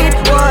breed,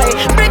 boy.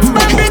 Bricks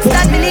from bricks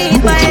that me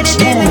need. Buy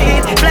anything me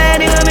need, fly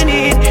anywhere me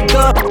need.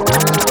 Go.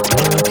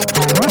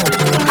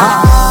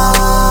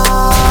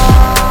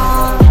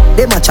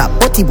 Dem a chop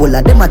potty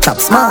bola, dem a chop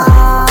smart.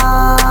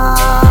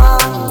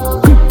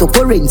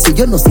 Cryptocurrency,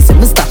 you know, see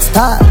me start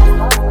star.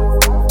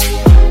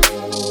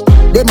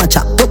 Dem a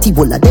chop potty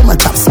bola, dem a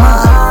chop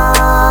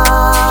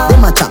smart.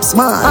 Dem a chop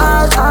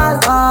smart.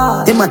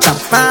 Dem a chop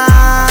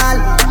smart.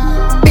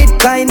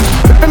 Bitcoin,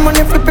 flipping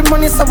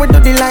money, so we do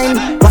the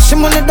line. Washing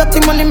money, dirty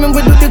money, me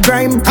we do the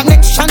grime.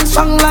 Connection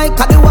strong like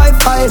a the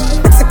Wi-Fi.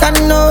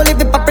 Mexican no live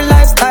the poppy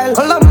lifestyle.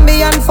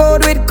 Colombian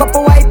food with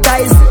couple white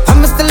ties.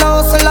 I'm still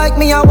also like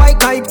me a white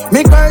knight.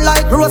 Me girl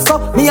like Rosa,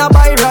 me a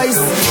buy rice.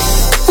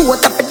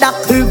 What up with that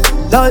big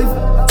life?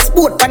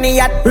 Sport on the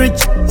yacht,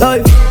 rich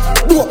life.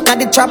 Walk at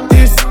the trap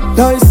is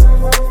nice.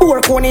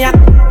 Poor cognac.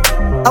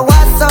 I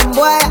want some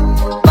boy,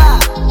 pa.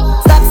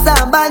 Stop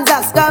some bands,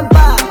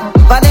 scamper.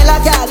 Vanilla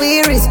cat,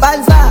 we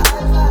responsible.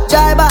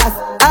 Jai Bass,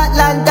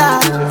 Atlanta.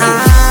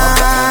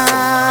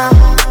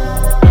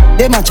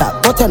 Dem a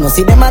chop, but you know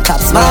see dem a chop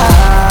smart.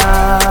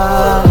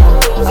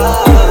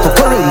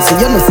 Cryptocurrency,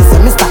 you know see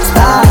me start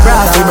star.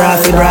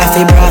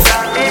 Braffy.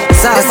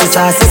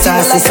 Sassy.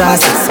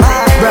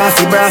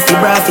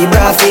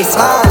 Braffy.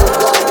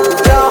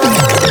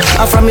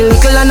 I'm from a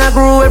little and I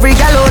grew every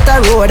gal out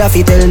the road. If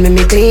you tell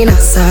me clean and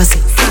sassy.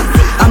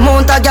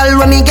 Amount of gal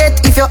when me get,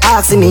 if you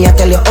ask me, I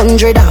tell you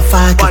 140.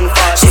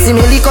 She see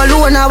me lick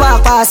alone and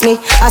walk past me.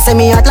 I say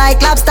me hot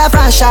like lobster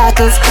from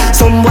shackles.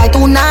 Some boy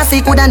too nasty,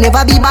 coulda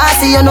never be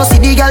bossy. You know see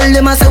the gal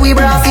them a say we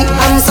braffy.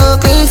 I'm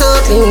so clean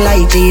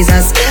like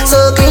Jesus.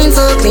 So clean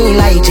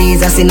like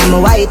Jesus. In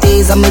my white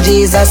tees, I'm a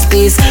Jesus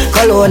piece.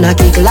 Cologne a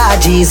kick like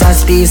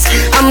Jesus piece.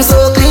 I'm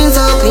so clean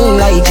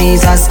like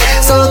Jesus.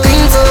 So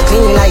clean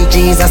like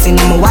Jesus. In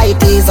my white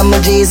tees, I'm a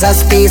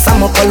Jesus piece.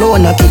 I'm a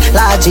cologne a kick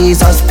like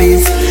Jesus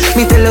piece.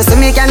 Me tell you so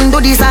me can do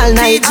this all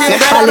night.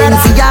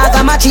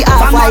 Balenciaga matchy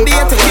half white.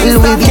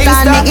 Louis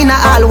Vuitton me in a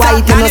all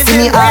white. You know see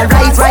me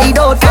alright, ride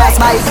out pass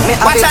by. Me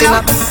have it in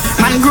a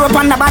man grew up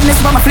on the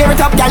badness, but my flare it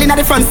up. Girl in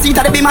the front seat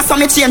of the Beamer, so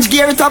me change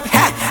gear it up.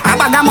 I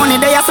bag of money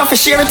there, so fi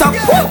share it up.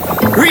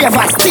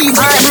 Ravers,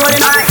 Teejay,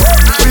 rolling up.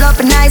 Pull up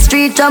a nice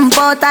street, jump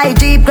out, I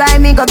Jeep,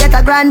 grind me, go get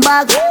a grand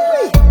bag.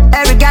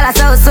 Every gal I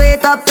so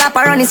sweet up, clap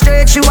her on the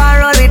street, she want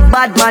roll with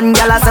bad man.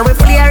 Gal I say we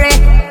flare it.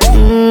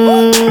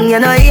 You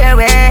know here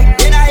we.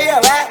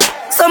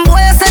 Some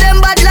boys say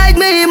them bad like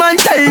me, man,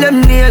 tell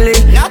them nearly.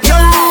 Yo, you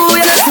know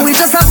we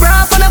just a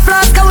bra on a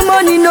flask of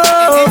money, no.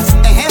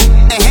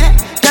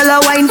 Tell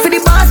a wine for the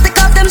boss,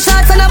 take off them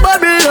shots and a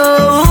bubble,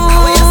 oh.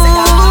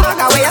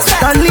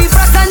 Stanley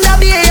Frost and a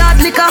be a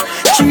hard liquor.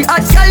 3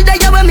 hot girl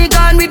there when me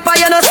gone with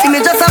fire, no see me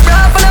just a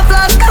bra on a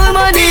flask of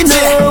money,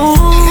 no.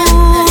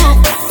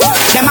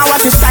 Them a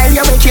watch the style,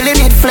 you be killing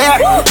it flare.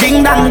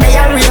 Ding dong, they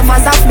a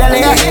ravers of Bel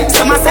Air.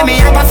 Some a say me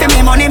hyper for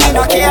me money, me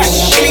no care.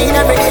 Clean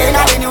every day,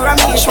 not in your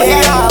ramish way.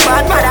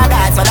 Bad mother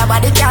guys, but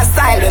nobody can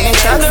style. We make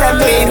thugs them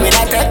clean, we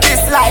not take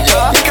this light.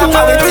 Pick up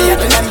our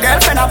table, them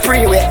girlfriend a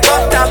pre-way.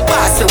 Up top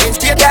pass, so we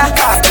take that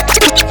cost.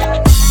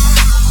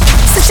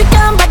 So she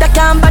can't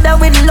bother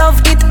with love,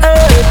 it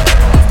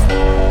hurt.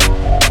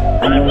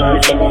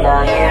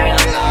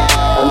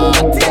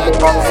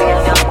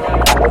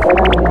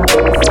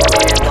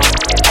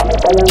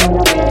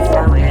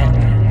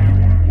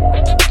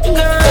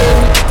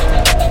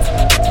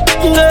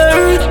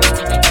 Girl.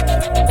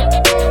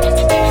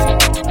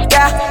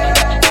 Yeah.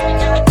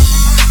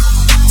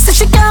 So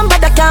she can't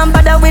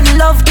bother with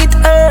love, it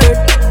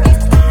hurt.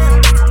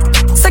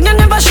 So you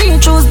never she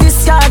choose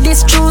this guy,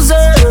 this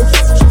chooser.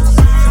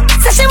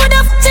 So she would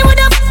up,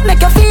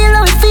 make you feel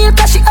how it feel,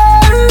 cause she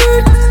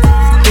hurt.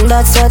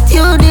 That's what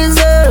you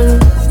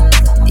deserve,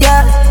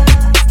 yeah.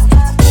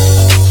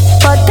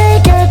 But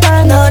take your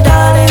time, no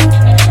darling.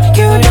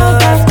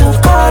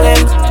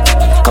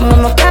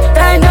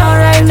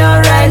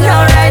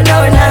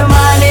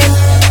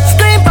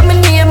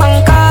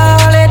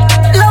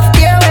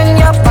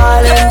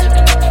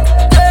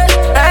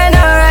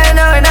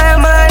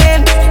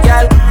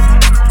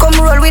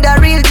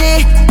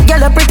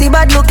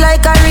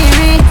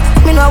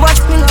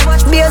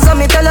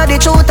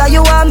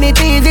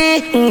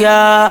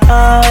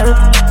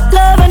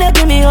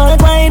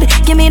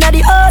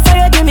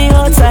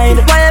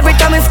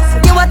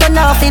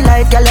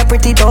 girl, you're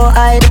pretty, don't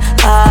hide.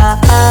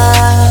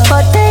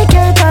 But take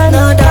your time,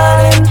 no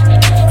darling.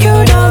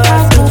 You don't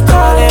have to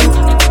call him.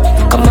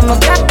 Come on, my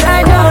black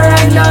right now,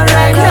 right now,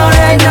 right now,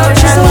 right now.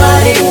 She's so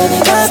hard,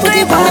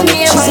 scream on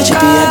me. She said she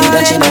be a bit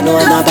and she don't know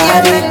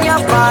nobody.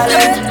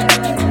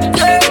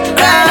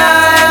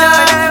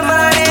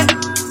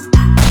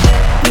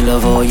 Me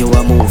love how you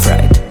a move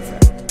right.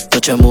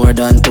 Touch you more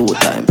than 2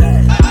 times.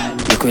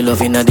 Make we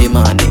love inna the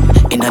morning.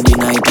 Inna the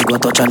night we go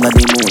touch under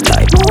the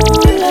moonlight.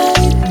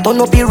 Turn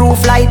up your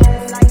roof light.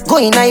 Go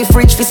in a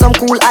fridge for some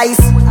cool ice.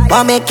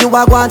 Wanna make you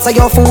a go on so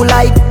you full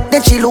like.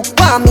 Then she look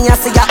for me and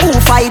say ya who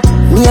fight.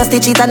 Me a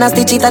stitch it and a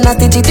stitch it and a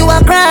stitch it. You a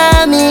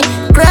Grammy,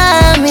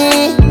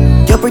 Grammy.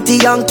 You're pretty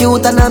young,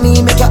 cute and a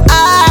me make you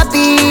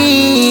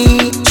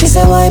happy. She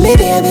said why me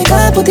baby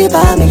can't put it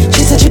by me.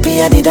 She said she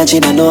be a did and she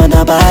don't know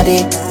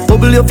nobody.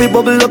 Bubble up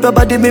your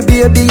body, me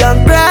baby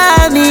young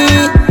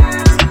Grammy.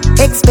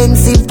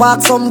 Expensive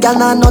park, some gal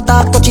nah no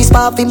talk. Touchy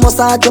spa fi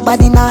massage your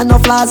body, nah no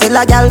flaws. Tell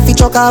a gal fi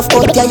chuck off,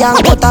 cut ya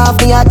yang cut off.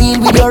 Me a deal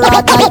with your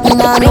rat like me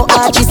nah no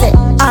heart. She say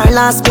her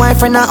last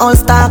boyfriend a all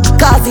stock.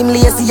 Cause him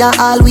lazy and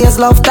always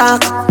love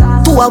talk.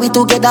 Two are we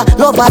together,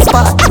 love us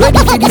part. Ready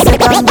for the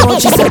second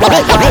round, she said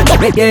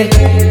right.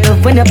 Yeah,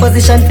 love when your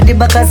position for the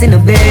back as in a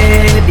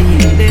baby.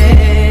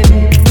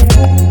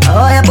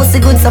 Oh, your pussy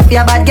good, so for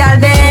your bad girl,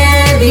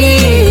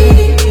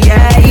 baby.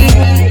 Yeah.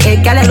 Hey,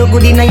 girl, you look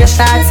good inna your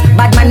shots.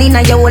 Bad man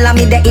inna your hole and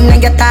me there inna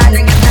your thoughts.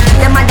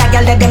 Them other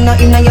girl, them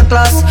not inna your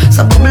class.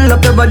 So bubble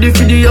up your body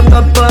for the up.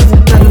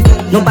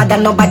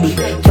 Nobody,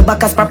 your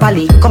back as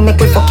properly. Come make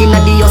we fuck inna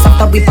the house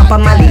after we pop a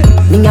Mali.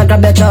 Me a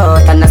grab your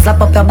shot and a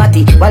slap up your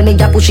body while me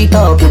a push it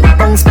up. You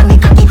bounce pan the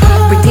cocky,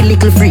 pretty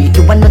little freak.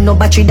 You wanna know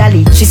battery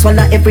dolly? She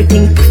swallow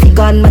everything, puffy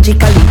gone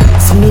magically.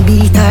 So me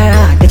beat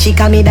her, then she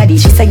call me daddy.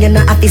 She say you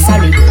not happy,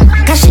 sorry.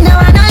 Cause she know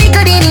I know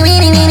little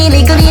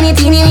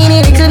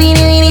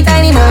teeny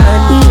tiny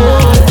man.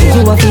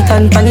 You a fit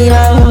and funny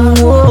long.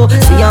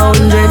 See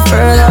 100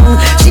 furlong.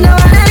 She know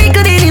I know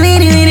little teeny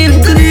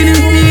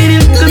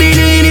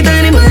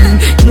tiny man.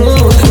 No,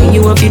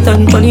 you a fit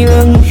and funny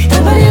long.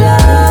 Funny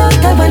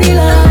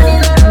long.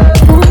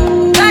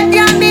 God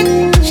damn it,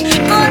 she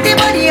got the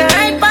body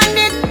right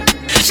bandit.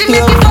 She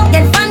make it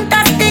fucking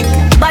fantastic.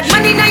 Bad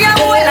man inna your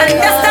hole,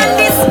 understand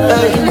this.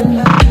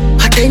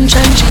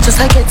 Attention, she just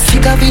I get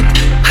sick of it.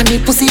 And the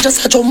pussy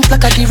just a jump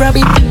like a the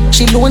rabbit.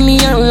 She lonely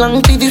and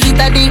long to visit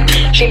a dick.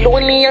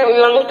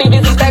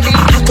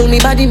 Tackle me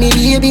body, me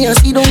baby, and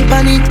she don't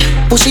panic.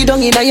 Push it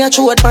down in your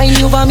throat, find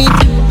you vomit.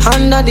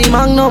 Under the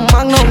magnum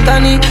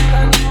tonic.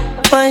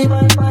 Fine,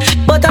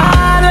 but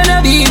I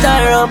wanna beat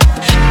her up.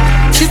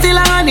 She still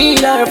a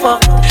need her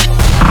fuck.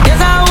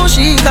 Guess how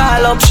she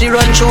call up. She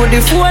run through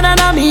the phone and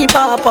a me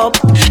pop up.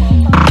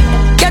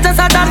 Get us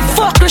at that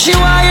fuck, she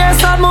want hear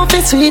some of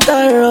it sweet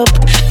her up.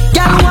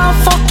 Y'all want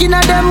fucking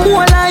at them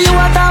whole and you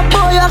want a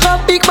boy, you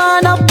got big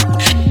man up.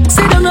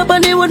 Sit down up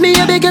and with me,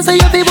 you big and say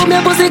you feel me,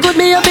 pussy good,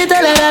 me, you feel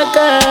tell her that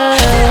girl.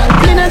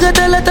 Me not got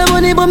a lot of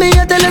money, but me,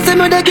 you tell her, say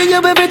me, they give you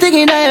everything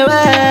in the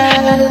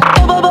world.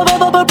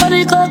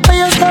 Body cock, for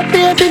your stop,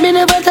 baby, me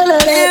never tell her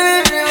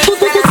that.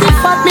 Pussy kissy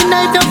fat, me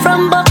knife you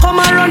from back, come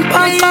and run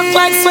pants back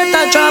like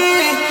sweater drop.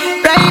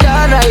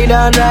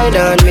 Ride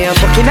on, me a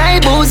fucking eye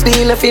boost,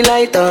 feel a feel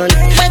light on.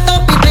 Wet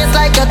up the place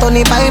like a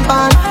Tony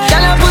Pipe-on.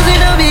 Girl, a pussy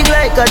no big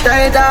like a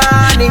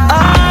Titanic. All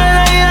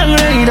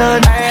ride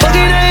on,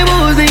 fucking eye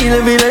boost, feel a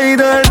feel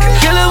light on.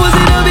 Girl, a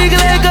pussy no big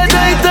like a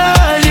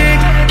Titanic.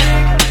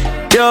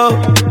 Yo.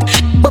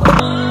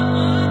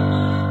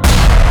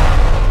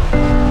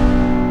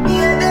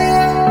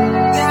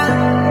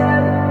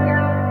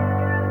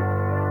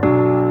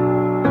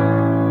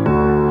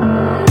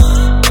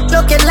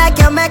 Looking like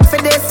you're made for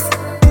this.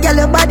 Girl,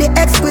 your body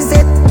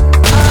exquisite.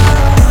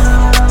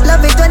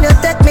 Love it when you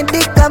take me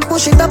dick and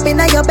push it up in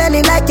your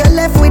belly like you're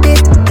left with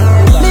it.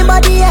 Me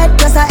body head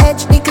plus I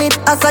edge the clip.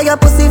 I saw your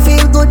pussy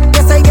feel good.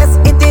 Yes, I guess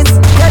it is.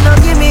 You don't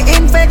give me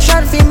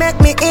infection, feel make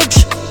me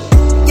itch.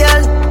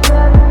 Girl,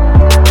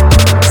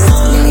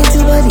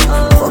 little body,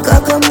 fuck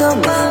her come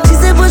down. She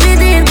say push it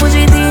in,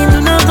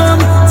 do not come.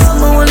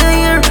 Someone wanna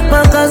hear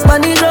my cause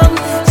bunny drum.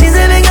 She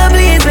say make her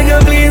please, do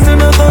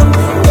not come.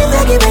 If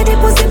I give her the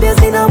pussy, there's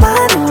no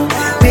man.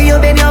 May you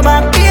bend your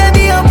back,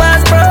 baby, your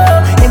pass, bro.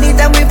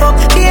 Anytime we fuck,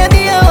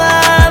 baby, you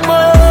want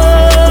more.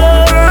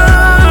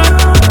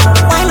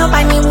 Wind up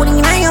on me, wood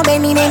inna your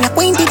belly, then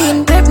acquaint it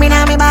in. Grip me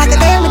now, me back,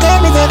 tell me, say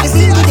you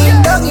see it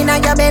in. Dog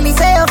inna your belly,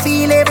 say you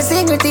feel every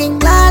single thing.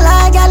 La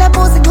la, girl, a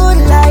pussy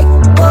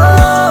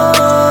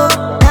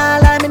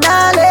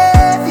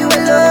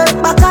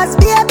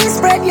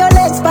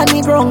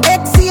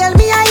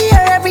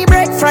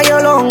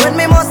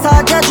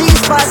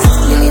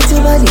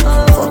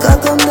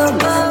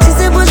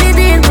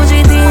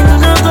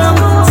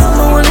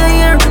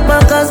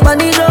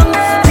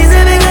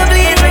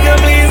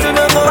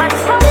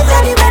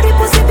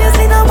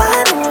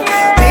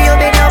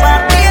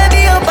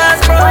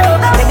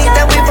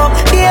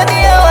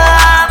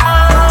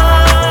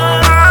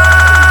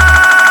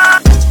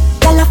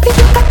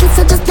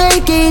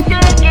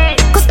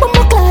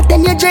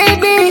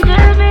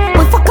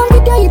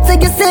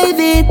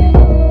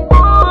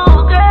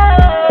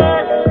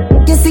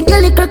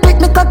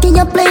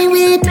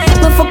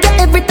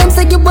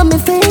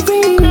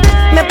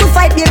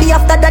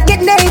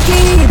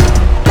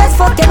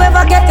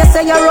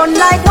you run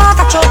like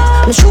walker truck.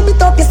 Me shoot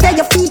it up, you say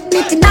your feet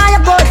meet in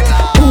your butt.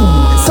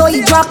 So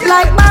you drop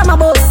like mama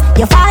bus.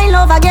 You fall in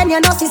love again, you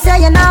know she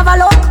say you never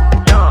look.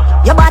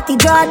 Your body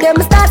draw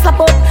them, start slap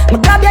up. Me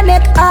grab your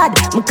neck hard,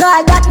 me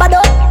call that bad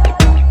up.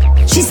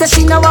 She said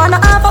she no wanna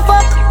have a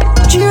fuck.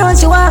 She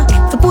runs you want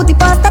to put the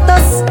past at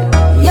us.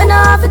 You know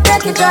have to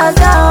take your jaws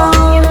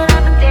down.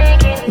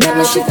 Let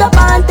me shift up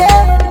on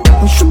there.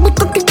 You should be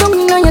cooking down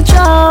on your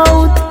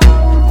throat.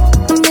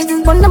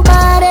 Bitches on the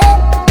body.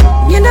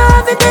 You know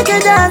have to take your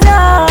jaws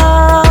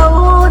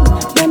down.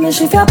 Let me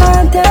shift up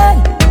on there.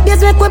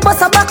 This week we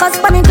bust a back and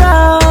span it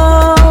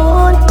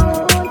down.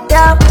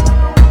 Yeah,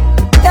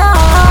 yeah.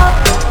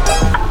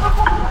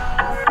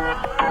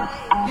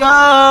 Yo.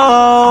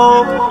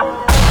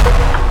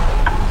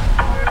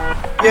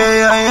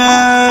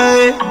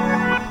 Yeah.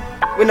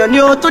 We not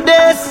new to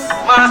this.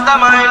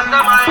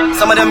 Mastermind.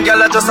 Some of them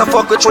gyal just a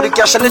fuck with through the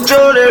cash and the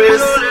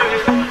jewelries.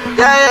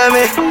 Yeah,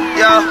 me.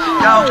 Yo.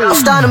 I'm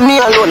standing me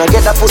alone, I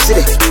get that pussy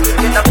there.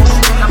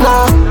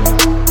 No.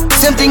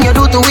 Same thing you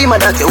do to women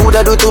that you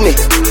woulda do to me.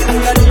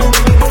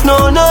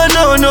 No.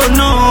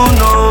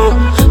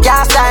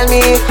 Can't style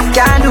me,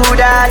 can't do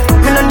that.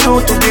 Me not new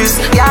to this,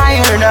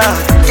 yeah, hear that.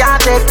 Can't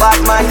take bad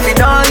man, we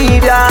don't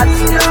need that.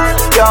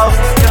 Yo.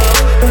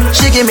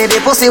 She give me the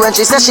pussy when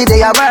she says she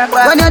dey a work.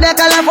 When you dey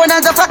California,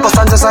 just fuck us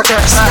and just a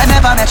curse. They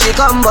never make she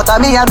come, but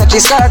me I make she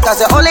skirt.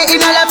 Cause you only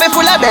in a lap me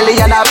full of belly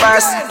and a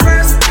purse.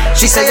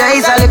 She say you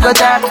is a little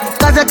jerk.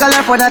 Cause you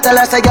California tell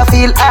her say you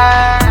feel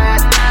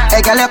hurt. Hey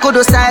girl, you could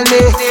style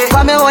me.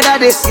 For me order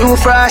this, you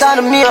fresh.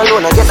 Turn me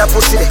alone and get that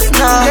pussy there.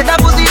 No, get that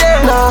pussy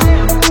there. No.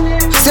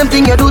 Same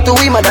thing you do to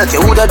women that you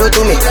woulda do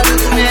to me.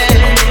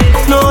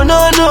 No.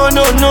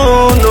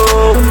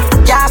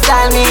 Can't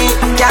style me,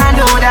 can't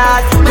do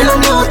that. We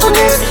don't know to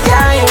this,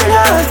 can't hear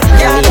that.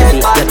 Can't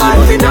get bad man,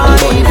 we don't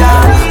need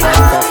that.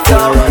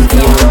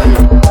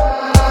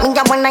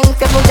 Nigga, when I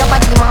feel good, your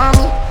body,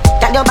 mommy.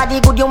 Tell your body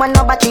good, you want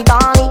nobody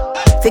on me.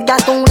 Figure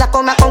soon, like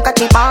come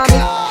catch it on me.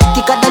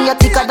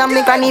 Thicker than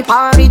me granny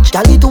porridge.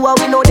 Tell you to a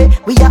we know that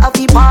we are a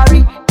fee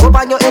party.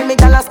 Over your head, me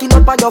gal a skin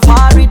up on your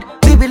forehead.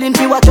 Be willing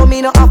to watch you,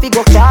 me no have to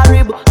go carry.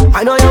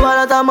 I know you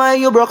wanna tell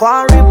me you broke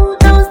one rib.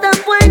 Don't stop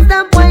wine,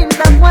 stop wine,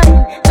 stop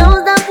wine.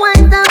 Don't stop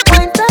wine, stop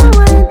wine, stop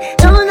wine.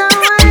 Don't stop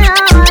wine,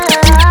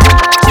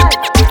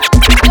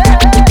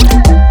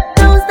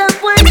 don't stop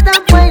wine,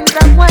 stop wine,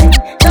 stop wine.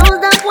 Don't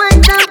stop wine,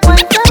 stop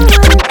wine, stop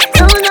wine.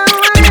 Don't stop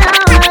wine.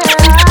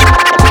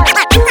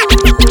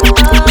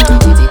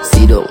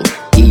 Sit down,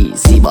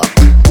 easy back.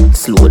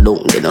 Slow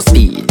down, then I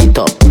speed it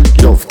up.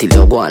 Love till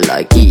you go on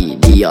like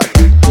idiot.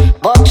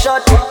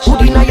 Buckshot,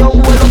 hood inna your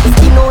hole.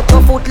 Skin out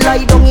your foot,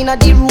 lie down inna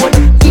the road.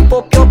 Keep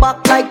up your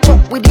back like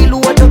truck with the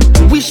load.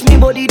 Wish me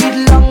body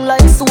did long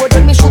like sword.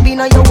 Me should be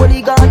inna your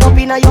hole, gone up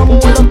inna your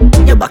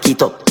mole. You back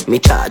it up, me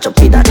charge up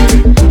with that.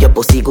 Your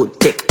pussy good,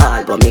 take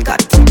all what me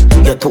got.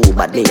 You too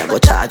bad, me I go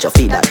charge up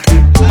with that.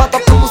 Back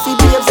up your pussy,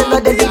 babes, and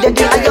let them be the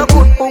day. And you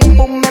good, boom,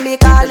 boom, me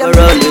call you.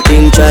 Around the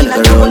thing, tryna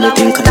go around the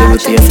thing, cause you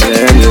will pay for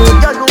you. You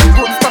look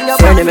good from your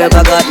Friend,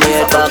 never got me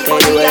head back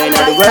anywhere in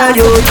the world,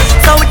 you.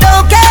 So we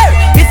don't care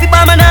if you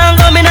buy me now,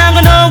 me now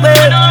go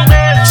nowhere.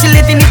 She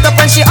living it up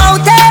and she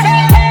out there,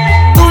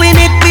 doing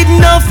it with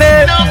no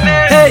fear.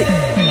 Hey,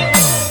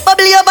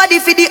 bubble your body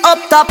for the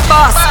up top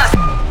boss.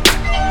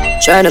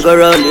 Tryna go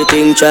around the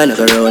thing,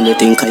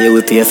 cause you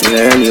will pay for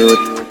you.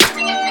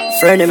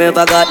 Friend,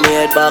 never got me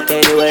head back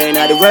anywhere in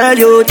the world,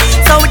 you.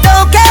 So we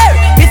don't care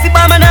if you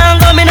buy me now,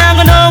 me now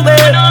go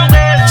nowhere.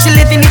 She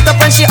living it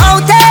up and she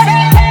out there,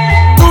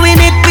 doing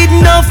it with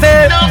no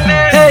fear.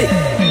 Hey,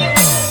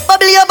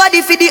 bubble your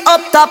body for the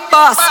up top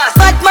boss.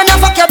 Fat man a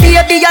fuck your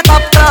baby a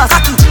top class.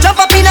 Jump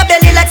up in a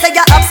belly like say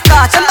you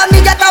upstart. And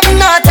me a top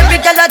notch,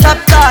 every girl a drop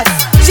class.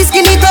 She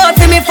skinny tall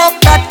for me fuck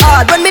that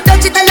hard. When me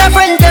touch it tell her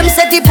friend them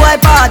say the boy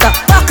bad.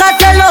 Back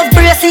at the love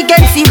brace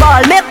against the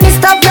ball. Make me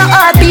stop your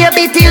heart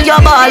baby till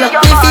your ball.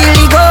 Me feel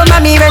the go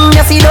mommy when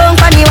you see don't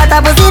funny. What a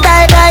pussy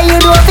die you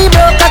know fi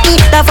broke cocky.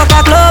 The fuck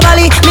her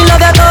globally. Me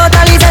love you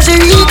totally. Say she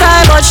weak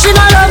but she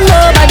not love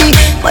nobody.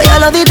 But you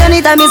love it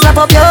anytime me slap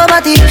up your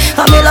body.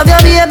 And me love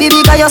your baby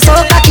because you're so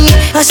cocky.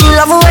 And she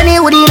love when he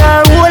would in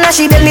her hole. And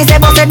she beg me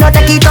say but said no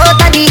take it out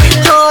of the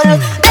hole.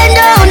 Bend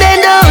down,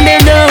 bend down,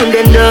 bend down,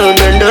 bend down,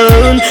 bend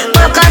down.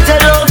 Back at the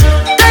love.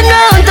 Turn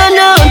round, turn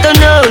round, turn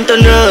round,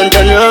 turn round,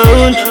 turn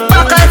round.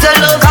 Back at the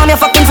love. Calm your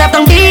fucking self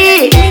down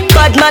deep.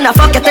 Bad man a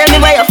fuck you, tell me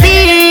where you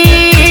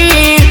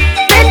feel.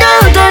 Bend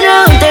down, turn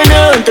round, turn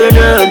round, turn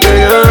round,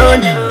 turn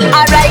round.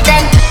 Alright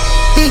then.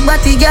 Big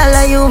body girl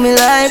like you me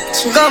like.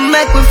 Come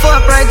make me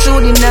fuck right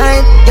through the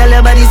night. Girl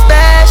your body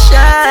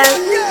special.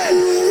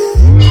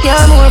 Yeah,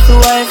 I'm worth the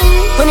wife.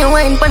 When you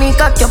wine, pon it,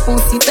 cock your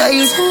pussy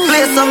tight.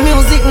 Play some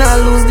music, now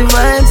lose the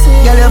vibes.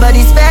 Girl your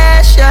body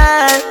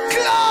special.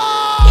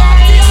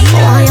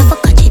 Oh, you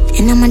forgot it,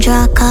 and I'ma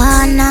draw a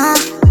corner.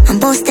 I'm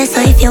busted,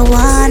 so if you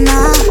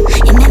wanna,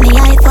 you make me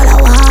eye full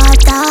of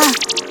water.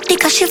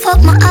 Because she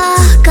fuck my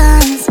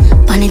organs.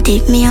 Wanna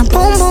take me a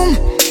boom boom.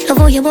 Love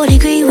how your body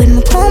agree with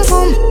my boom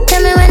boom.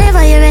 Tell me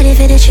whenever you're ready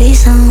for the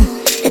threesome.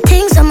 The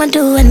things I'ma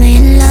do when we're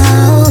in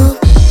love.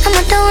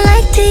 I'ma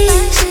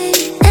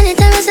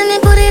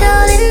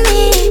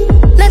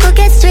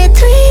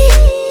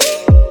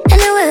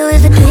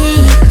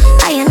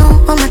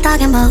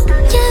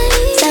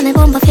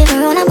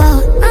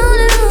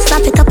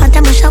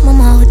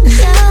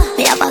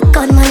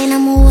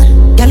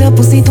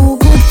pussy too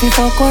good for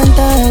fuck one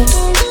time.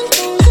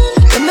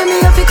 And then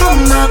me have to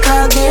come back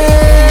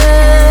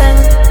again.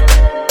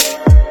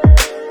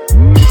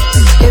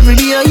 Every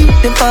day you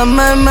dip on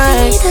my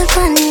mind. Dip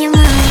on your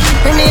mind.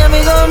 Then me have to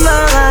come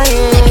back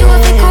again. You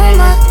have to come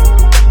back.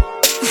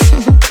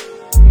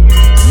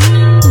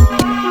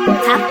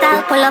 Top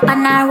dog pull up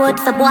on our wood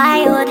for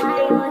boyhood.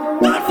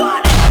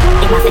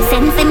 Him have to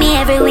send for me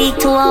every week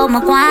to all my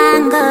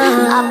guanga.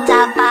 Up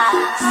top box.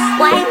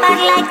 Wipe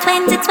out like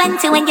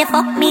 2020 when you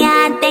fuck me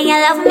hard, then you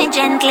love me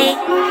gently.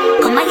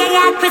 Come on your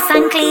yard, crisp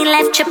and clean,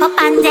 left chip up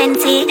and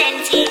denty.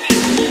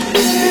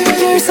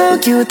 You're so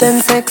cute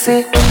and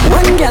sexy.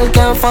 One girl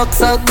can fuck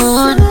so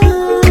good.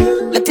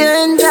 Let you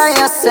enjoy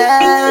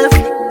yourself.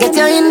 Get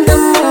you in the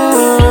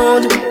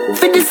mood.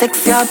 For the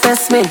sexy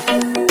specimen.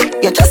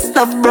 You just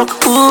love broke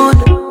hood.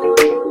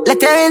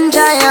 Let you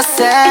enjoy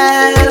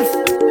yourself.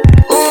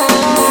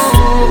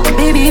 Ooh.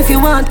 Baby, if you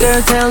want,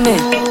 girl, tell me.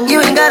 You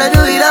ain't gotta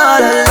do it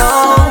all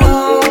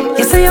alone.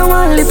 You say you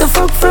want a little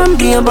fuck from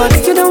me, but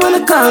you don't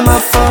wanna call my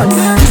phone.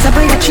 Kiss up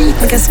on your cheek,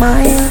 make a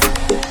smile.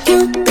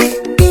 You,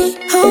 baby,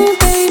 oh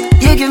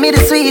baby, you give me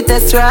the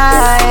sweetest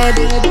ride.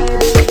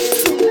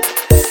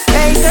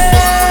 Hey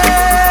girl,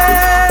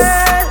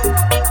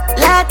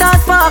 let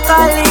us fuck a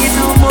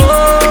little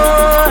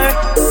more.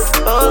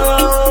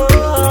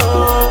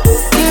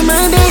 You're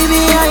my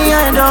baby, I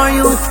adore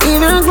you.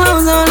 Even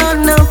clothes all on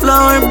the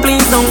floor,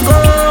 please don't go.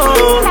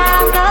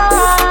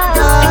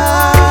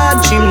 God,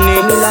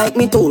 chimney, me like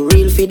me too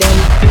real for them.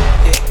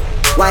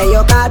 Why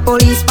you call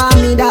police for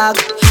me, dog?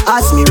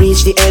 As me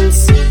reach the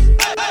ends.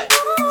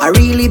 I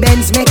really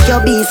bends make you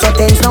be so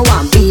tense. No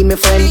one be my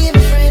friend.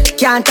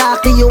 Can't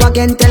talk to you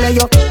again, tell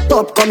you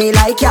top coming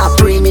like you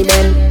pray me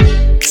then.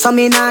 So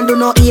me nah do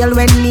no ill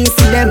when me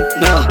see them.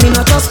 No. Me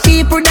not just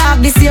people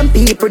dog, the same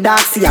people dog.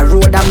 See a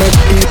road that make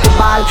people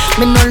ball.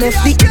 Me no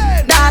left the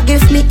dog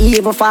if me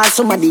evil fall.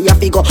 Somebody have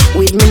to go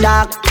with me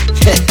dog.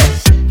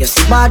 You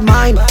see bad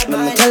mind,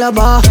 me tell you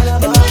bro.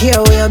 Them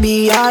care where you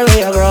be or where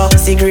you grow.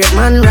 Cigarette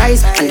man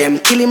rise and them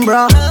kill him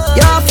bro.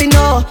 You have to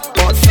know,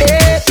 but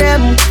fake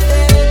them.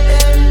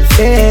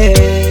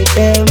 Fake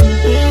them.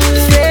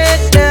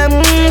 Fake them.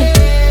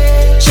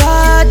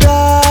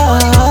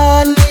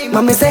 Jordan.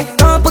 Mommy say,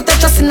 don't put your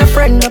trust in a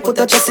friend, don't put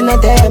your trust in a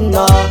them,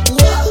 no.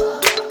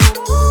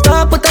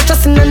 Don't put your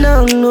trust in a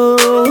no.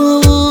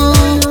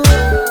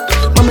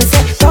 Mommy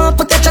say, don't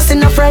put your trust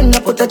in a friend,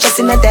 don't put your trust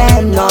in a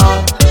them, no.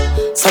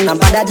 So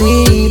nobody do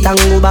it and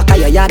go back to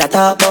your yard and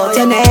talk about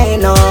your name,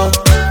 no.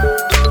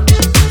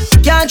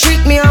 Can't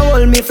trick me and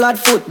hold me flat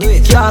foot.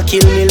 Can't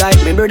kill me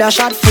like me brother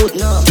shot foot.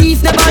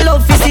 Thief never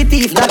love to see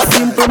thief, that's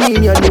simple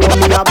mean you know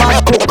me a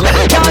bad cook.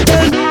 Can't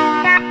tell me.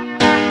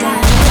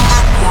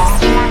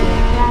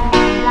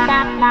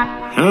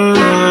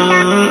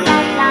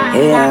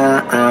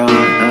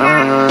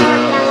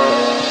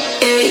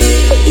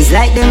 It's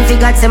like them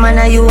figured some man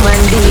a human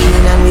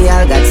being and we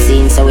all got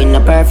seen, so we no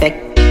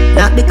perfect.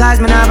 Not because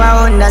man have a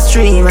Honda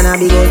stream and I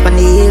be out on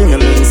the hill, no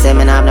mean say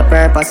man have no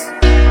purpose.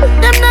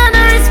 Them not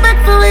no respect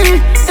for me,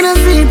 you know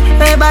see,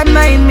 hey bad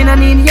mind, me no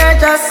need your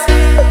trust.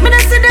 Me no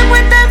see them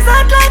when times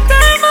hot like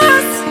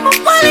thermos, but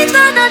while it's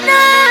on the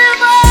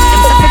nervous.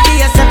 Them say be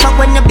yourself, but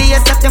when you be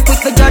yourself, them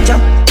quick to judge you.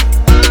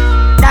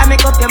 That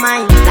make up your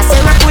mind. I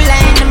say my cool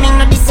enemy,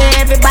 no this say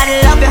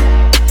everybody love you.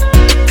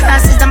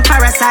 Crosses and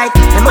parasite.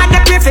 My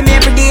mother pray for me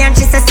every day and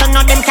she says some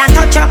of them can't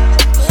touch you.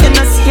 You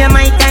know see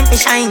my time to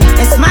shine.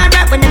 It's my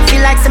rap when them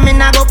feel like some me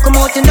not go come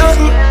out to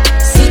nothing.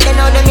 See they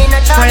know them in a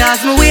chance. Try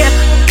ask me wait.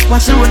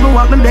 Watch the road me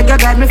walk, me beg you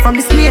guide me from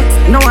the snake.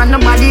 No one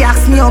nobody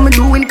ask me how me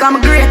doing, cause me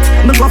great.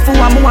 Me go for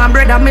what me want,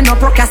 brother, me no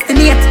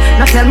procrastinate.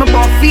 No tell me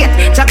about fate,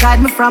 just guide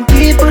me from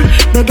people.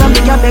 Beg you,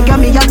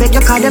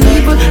 call them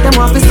people. Them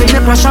want to see me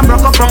crush and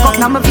broke up,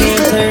 now me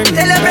people.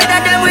 Tell your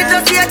brother them we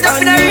just get up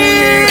in the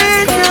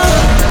race.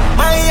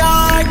 My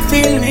heart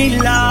filled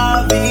with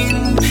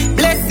loving,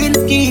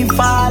 blessings keep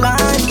fall on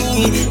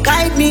me.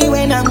 Guide me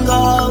when I'm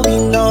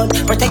going out,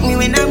 protect me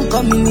when I'm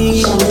coming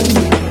in.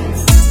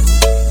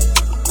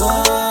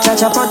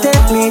 Chacha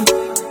protect me,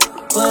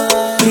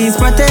 please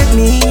protect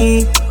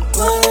me.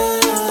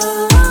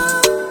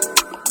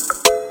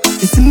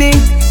 You see me,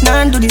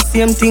 now do the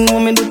same thing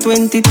when me do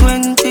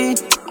 2020.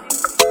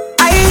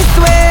 I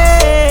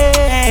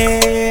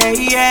swear,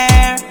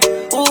 yeah.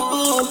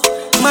 Ooh.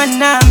 Man,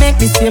 now make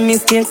the same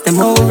mistakes them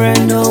over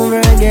and over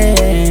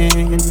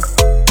again.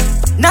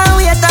 Now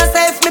we have to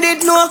say if me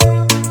did know.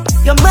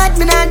 You're mad,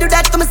 me now do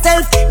that to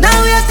myself.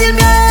 Now we are still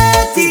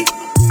dirty.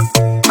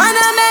 Man, I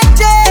make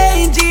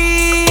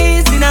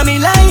changes in my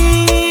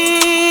life,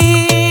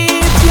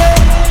 yeah.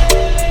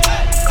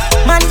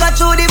 Man, got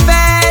through the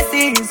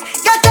phases.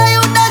 Get a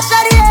youth that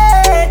shot the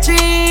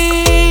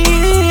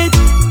hatred.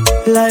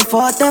 Life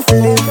what I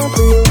live.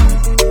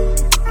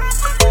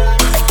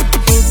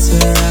 It's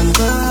where I'm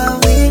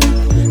going,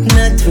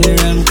 not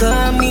where I'm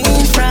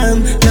coming from.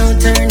 No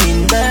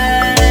turning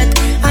back,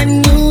 a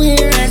new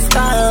year has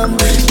come.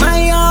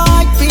 My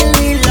heart filled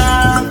with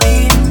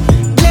loving,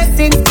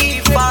 blessings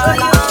keep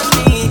falling on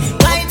me.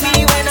 Guide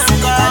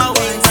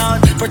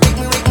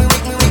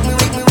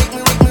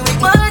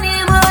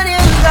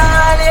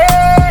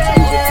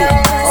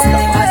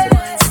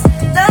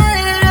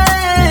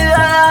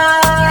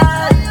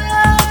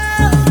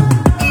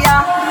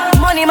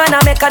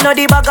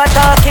know the bag of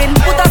talking.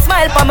 Put a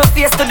smile on my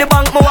face to the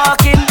bank me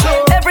walking.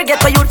 Every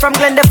ghetto youth from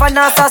Glendale and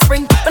Nassau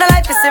Spring. When I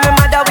like to see me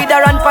mother with a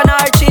run pan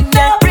her chin.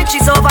 Yeah,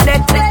 riches over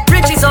there,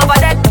 riches over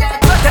there.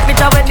 Protect me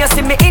when you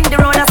see me in the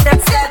road of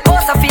steps.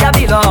 House a fi a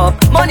bill up,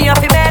 money a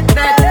fi bet.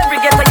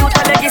 Every ghetto youth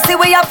a legacy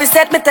we have to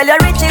set. Me tell you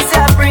riches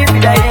are free for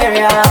the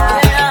area.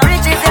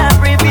 Riches are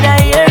free for the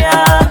area.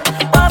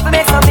 Want to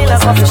make some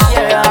millions off the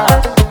share.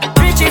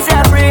 Riches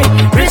are free,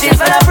 riches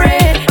for the free.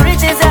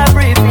 Riches are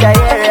free for the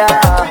area.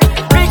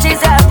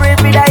 Riches are free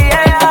for the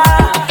area.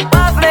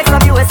 Want to make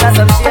some US and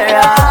some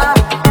share.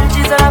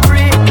 Riches are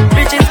free,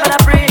 riches for the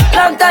free.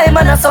 Long time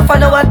and I suffer,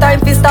 no one time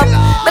fi stop.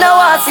 Me no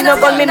want see no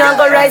gun, me no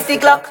go rise the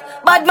clock.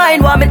 Bad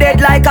mind want me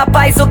dead like a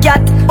paiso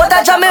cat. But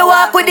I jam me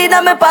walk with it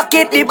in my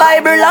pocket, the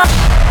Bible lock.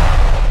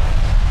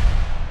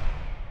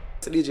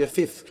 DJ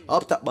 5th,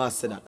 up top boss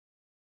said that.